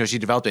she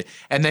developed it.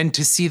 And then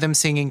to see them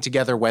singing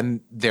together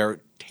when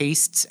their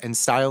tastes and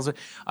styles,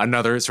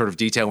 another sort of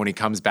detail when he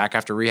comes back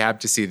after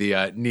rehab to see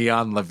the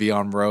neon La Vie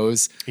en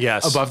Rose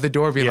above the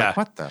door, being like,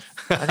 what the?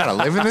 I gotta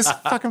live in this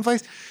fucking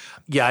place.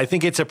 Yeah, I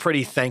think it's a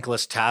pretty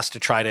thankless task to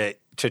try to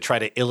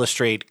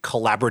illustrate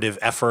collaborative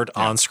effort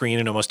on screen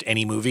in almost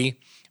any movie,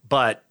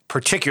 but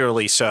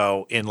particularly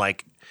so in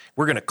like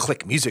we're going to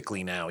click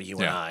musically now, you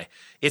and I.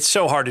 It's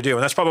so hard to do.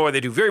 And that's probably why they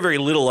do very, very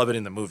little of it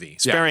in the movie,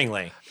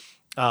 sparingly.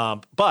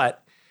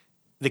 But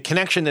the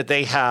connection that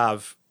they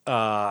have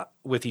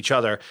with each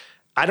other,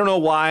 I don't know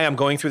why I'm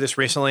going through this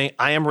recently.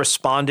 I am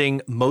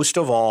responding most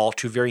of all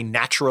to very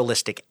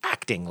naturalistic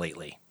acting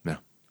lately.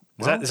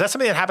 Yeah. Is that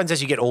something that happens as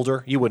you get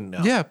older? You wouldn't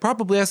know. Yeah,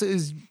 probably. Or Honestly,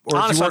 if you work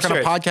I'm on a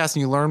serious. podcast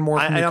and you learn more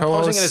from your I'm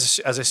posing co-hosts.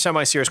 it as a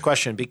semi-serious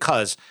question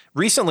because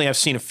recently I've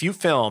seen a few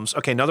films.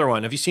 Okay, another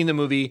one. Have you seen the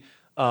movie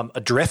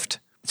Adrift?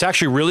 It's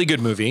actually a really good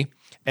movie.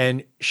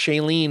 And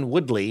Shailene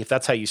Woodley, if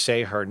that's how you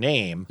say her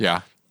name,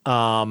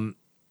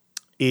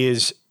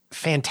 is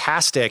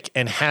baltastic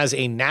and has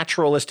a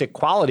naturalistic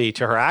quality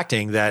to her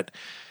acting that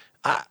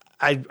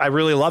I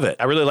really love it.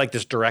 I really like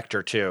this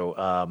director too.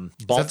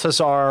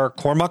 Baltasar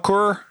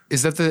Kormákur.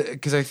 Is that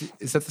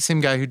is that the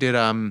same guy who did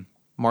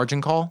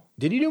Margin Call?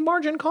 Did he do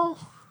Margin Call?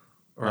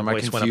 Or am I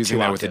confusing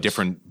that with a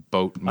different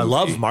boat movie? I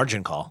love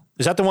Margin Call.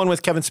 Is that the one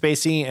with Kevin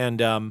Spacey and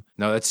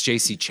No, that's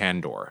J.C.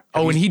 Chandor.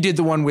 Oh, and he did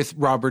the one with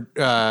Robert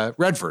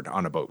Redford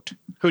on a boat.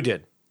 Who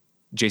did?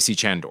 J.C.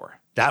 Chandor.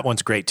 That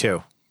one's great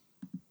too.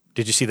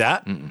 Did you see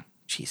that?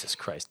 Jesus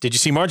Christ. Did you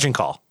see Margin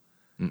Call?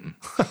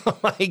 Oh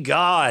my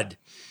God.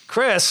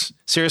 Chris,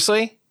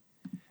 seriously?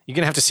 You're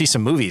going to have to see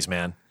some movies,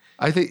 man.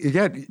 I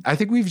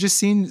think we've just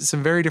seen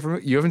some very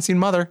different. You haven't seen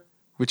Mother,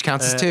 which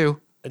counts as 2.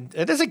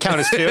 It doesn't count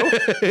as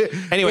 2.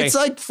 Anyway. It's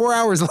like 4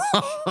 hours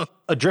long.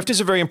 Adrift is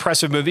a very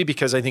impressive movie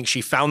because I think she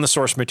found the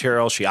source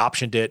material. She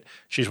optioned it.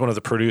 She's one of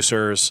the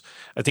producers.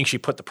 I think she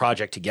put the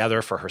project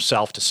together for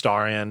herself to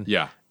star in.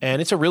 Yeah.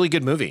 And it's a really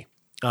good movie.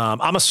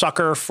 I'm a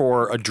sucker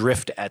for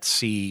adrift at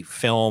sea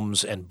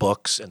films and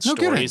books and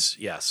stories.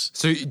 Yes.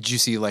 So did you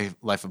see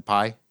Life of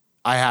Pi?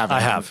 I have. I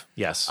have,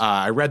 yes.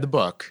 I read the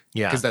book.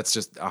 Yeah. Because that's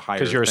just a higher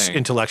Because you're thing.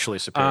 intellectually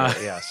superior,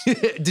 yes.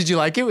 Did you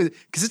like it?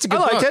 Because it's a good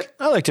I liked book. it.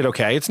 I liked it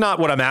okay. It's not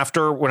what I'm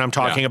after when I'm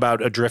talking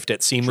about adrift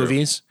at sea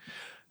movies.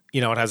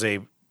 You know, it has a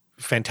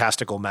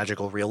fantastical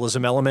magical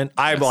realism element.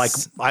 I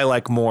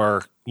like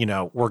more,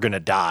 we're going to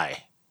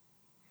die.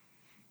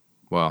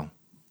 Well,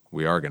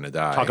 we are going to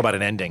die. Talk about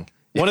an ending.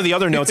 One of the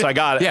other notes I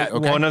got, Yeah,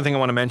 okay. one other thing I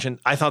want to mention,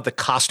 I thought the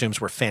costumes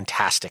were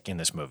fantastic in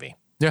this movie.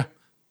 Yeah.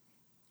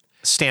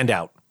 Stand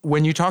out.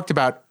 When you talked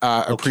about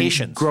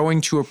Locations.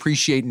 growing to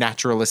appreciate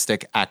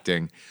naturalistic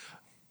acting,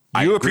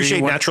 You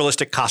appreciate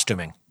naturalistic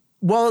costuming.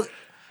 Well,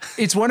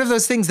 it's one of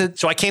those things that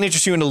So I can't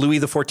interest you in a Louis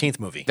XIV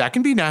movie. that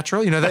can be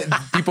natural.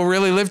 That people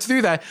really lived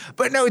through that.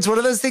 But no, it's one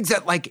of those things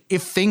that, like,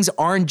 if things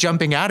aren't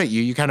jumping out at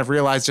you, you kind of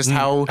realize just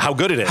how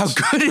good it is. How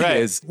good it Right.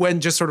 is. When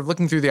just sort of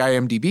looking through the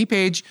IMDb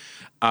page,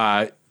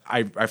 I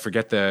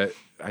forget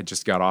I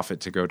just got off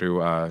it to go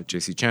to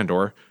J.C.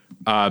 Chandor.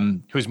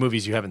 Whose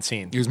movies you haven't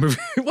seen. He was moving.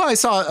 Well, I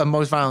saw A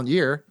Most Violent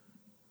Year.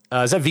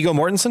 Is that Viggo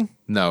Mortensen?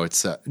 No,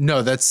 it's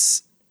no,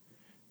 that's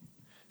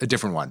a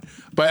different one.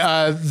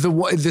 But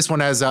this one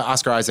has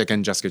Oscar Isaac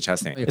and Jessica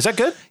Chastain. Is that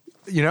good?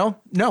 No,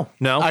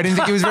 No? I didn't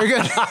think it was very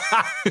good.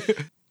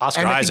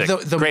 Oscar And I Isaac,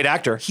 think great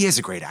actor. He is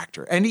a great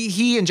actor, and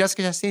he and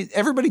Jessica Chastain,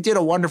 everybody did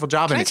a wonderful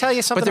job. Can in I it. tell you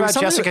But something there was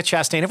about Jessica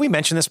Chastain? Have we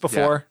mentioned this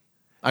before?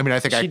 I mean, I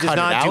think I She cut does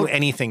not it out. do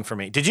anything for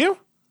me. Did you?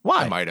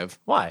 Why? I might have.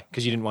 Why?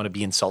 Because you didn't want to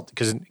be insulted.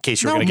 Because in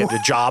case you were No, going to get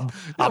the job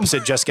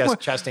opposite Jessica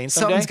Chastain someday.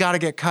 Something's got to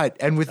get cut,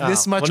 and with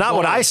this much, Well, not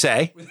what blood- I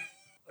say.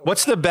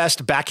 What's the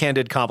best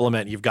backhanded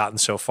compliment you've gotten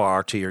so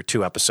far to your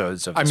 2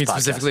 episodes of this I mean, podcast?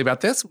 specifically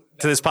about this.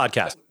 To this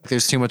podcast.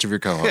 There's too much of your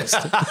co-host.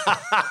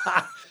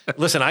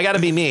 Listen, I got to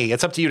be me.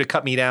 It's up to you to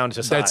cut me down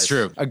to size. That's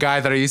true. A guy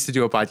that I used to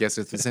do a podcast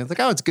with was saying, like,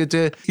 oh, it's good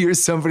to hear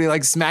somebody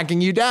like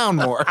smacking you down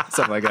more.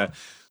 Something like that.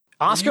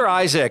 Oscar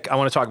Isaac, I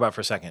want to talk about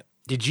for a second.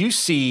 Did you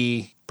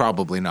see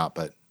Probably not,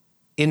 but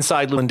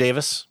Inside Llewyn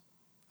Davis?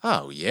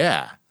 oh,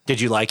 yeah. Did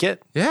you like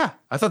it? Yeah.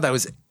 I thought that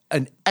was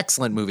an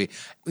excellent movie.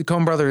 The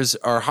Coen brothers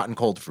are hot and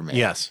cold for me.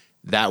 Yes.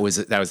 That was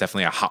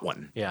definitely a hot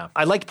one. Yeah,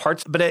 I liked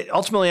parts, but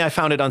ultimately I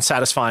found it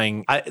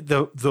unsatisfying.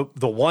 The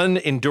one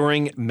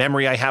enduring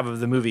memory I have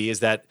of the movie is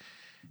that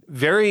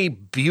very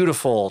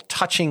beautiful,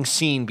 touching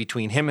scene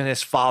between him and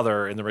his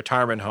father in the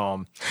retirement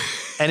home,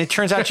 and it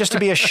turns out just to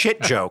be a shit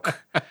joke.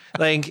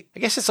 Like, I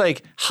guess it's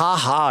like, ha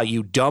ha,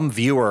 you dumb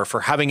viewer,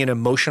 for having an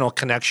emotional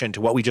connection to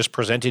what we just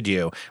presented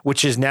you,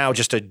 which is now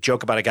just a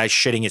joke about a guy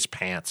shitting his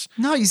pants.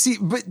 No, you see,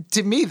 but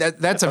to me, that's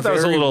That was a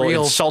very little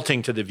real.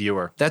 insulting to the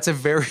viewer. That's a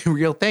very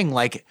real thing.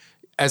 Like,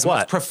 as What?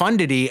 much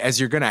profundity as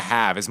you're going to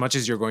have, as much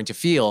as you're going to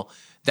feel,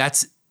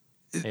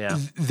 Yeah.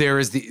 there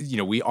is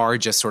we are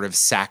just sort of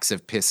sacks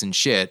of piss and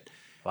shit,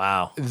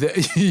 Wow.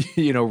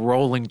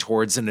 rolling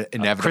towards an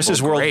inevitable Chris's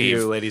grave.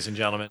 worldview, ladies and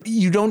gentlemen.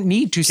 You don't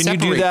need to Can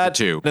separate you do that the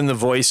two. in the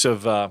voice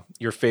of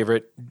your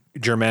favorite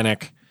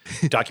Germanic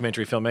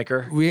documentary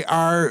filmmaker? We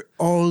are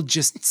all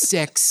just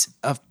sacks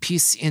of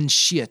piss and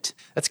shit.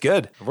 That's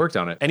good. I've worked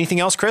on it. Anything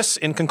else, Chris,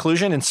 in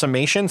conclusion, in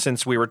summation,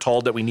 since we were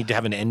told that we need to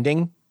have an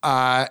ending?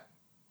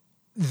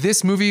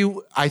 This movie,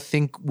 I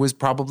think, was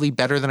probably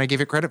better than I gave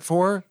it credit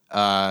for.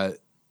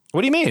 What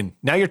do you mean?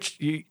 Now at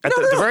the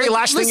very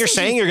last thing you're listen,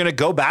 saying, you're going to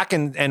go back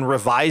and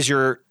revise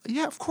your...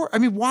 Yeah, of course. I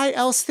mean, why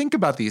else think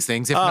about these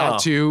things if not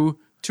to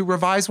to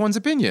revise one's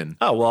opinion.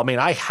 Oh, well, I mean,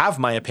 I have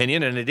my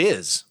opinion, and it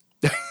is.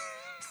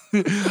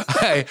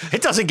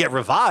 It doesn't get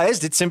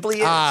revised. It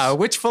simply is.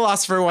 Which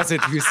philosopher was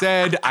it who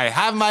said, I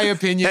have my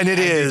opinion, And it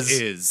is.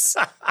 It is.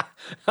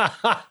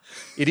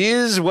 It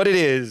is what it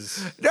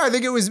is. No, I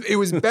think it was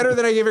better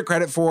than I gave it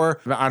credit for.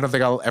 I don't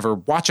think I'll ever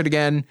watch it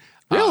again.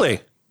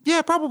 Really?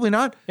 Yeah, probably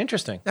not.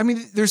 Interesting. I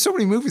mean, there's so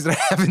many movies that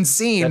I haven't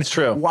seen. That's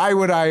true. Why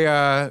would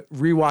I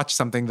rewatch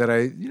something that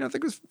I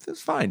think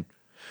was fine?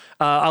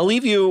 I'll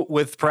leave you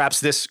with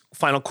perhaps this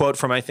final quote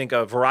from, I think,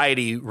 a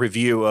Variety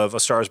review of A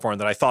Star is Born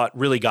that I thought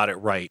really got it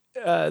right.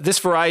 This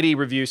Variety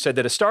review said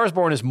that A Star is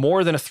Born is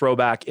more than a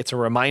throwback. It's a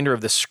reminder of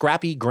the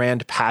scrappy,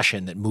 grand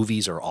passion that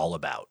movies are all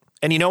about.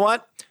 And you know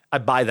what? I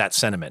buy that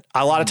sentiment.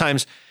 A lot of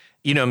times,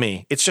 you know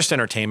me, it's just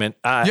entertainment.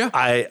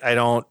 I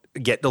don't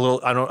get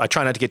I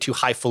try not to get too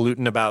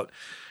highfalutin about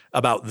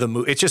the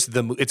movie. It's just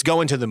it's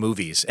going to the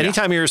movies.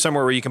 Anytime you're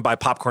somewhere where you can buy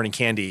popcorn and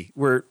candy,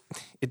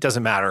 it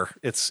doesn't matter.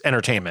 It's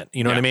entertainment.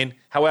 You know what I mean?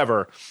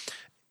 However,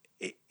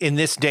 in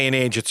this day and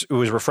age, it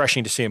was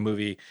refreshing to see a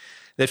movie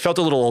that felt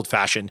a little old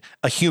fashioned,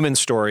 a human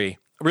story,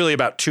 really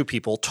about two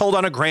people told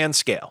on a grand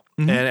scale.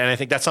 And I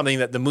think that's something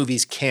that the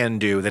movies can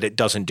do that it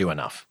doesn't do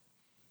enough.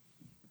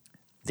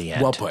 The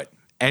end. Well put.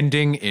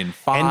 Ending in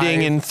 5.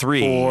 Ending in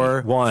 3,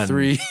 4, 1,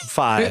 3,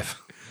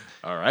 5.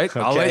 All right. Okay.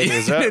 I'll let you.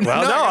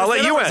 I'll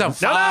let you in. So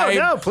 5,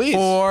 No, please.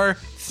 4,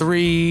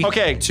 3,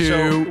 Okay.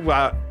 2,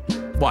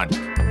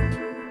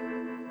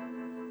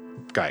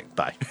 1. Okay,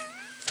 bye.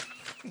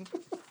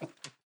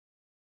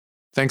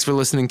 Thanks for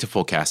listening to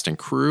Full Cast and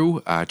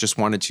Crew. Just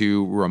wanted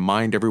to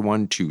remind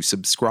everyone to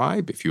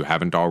subscribe if you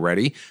haven't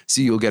already,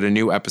 so you'll get a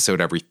new episode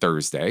every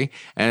Thursday.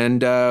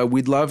 And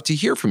we'd love to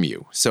hear from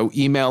you. So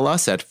email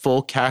us at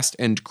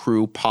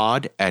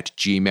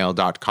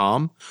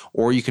fullcastandcrewpod@gmail.com,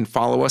 or you can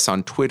follow us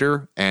on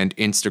Twitter and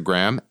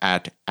Instagram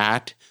at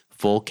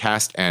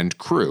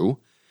fullcastandcrew,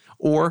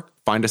 or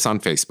find us on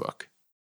Facebook.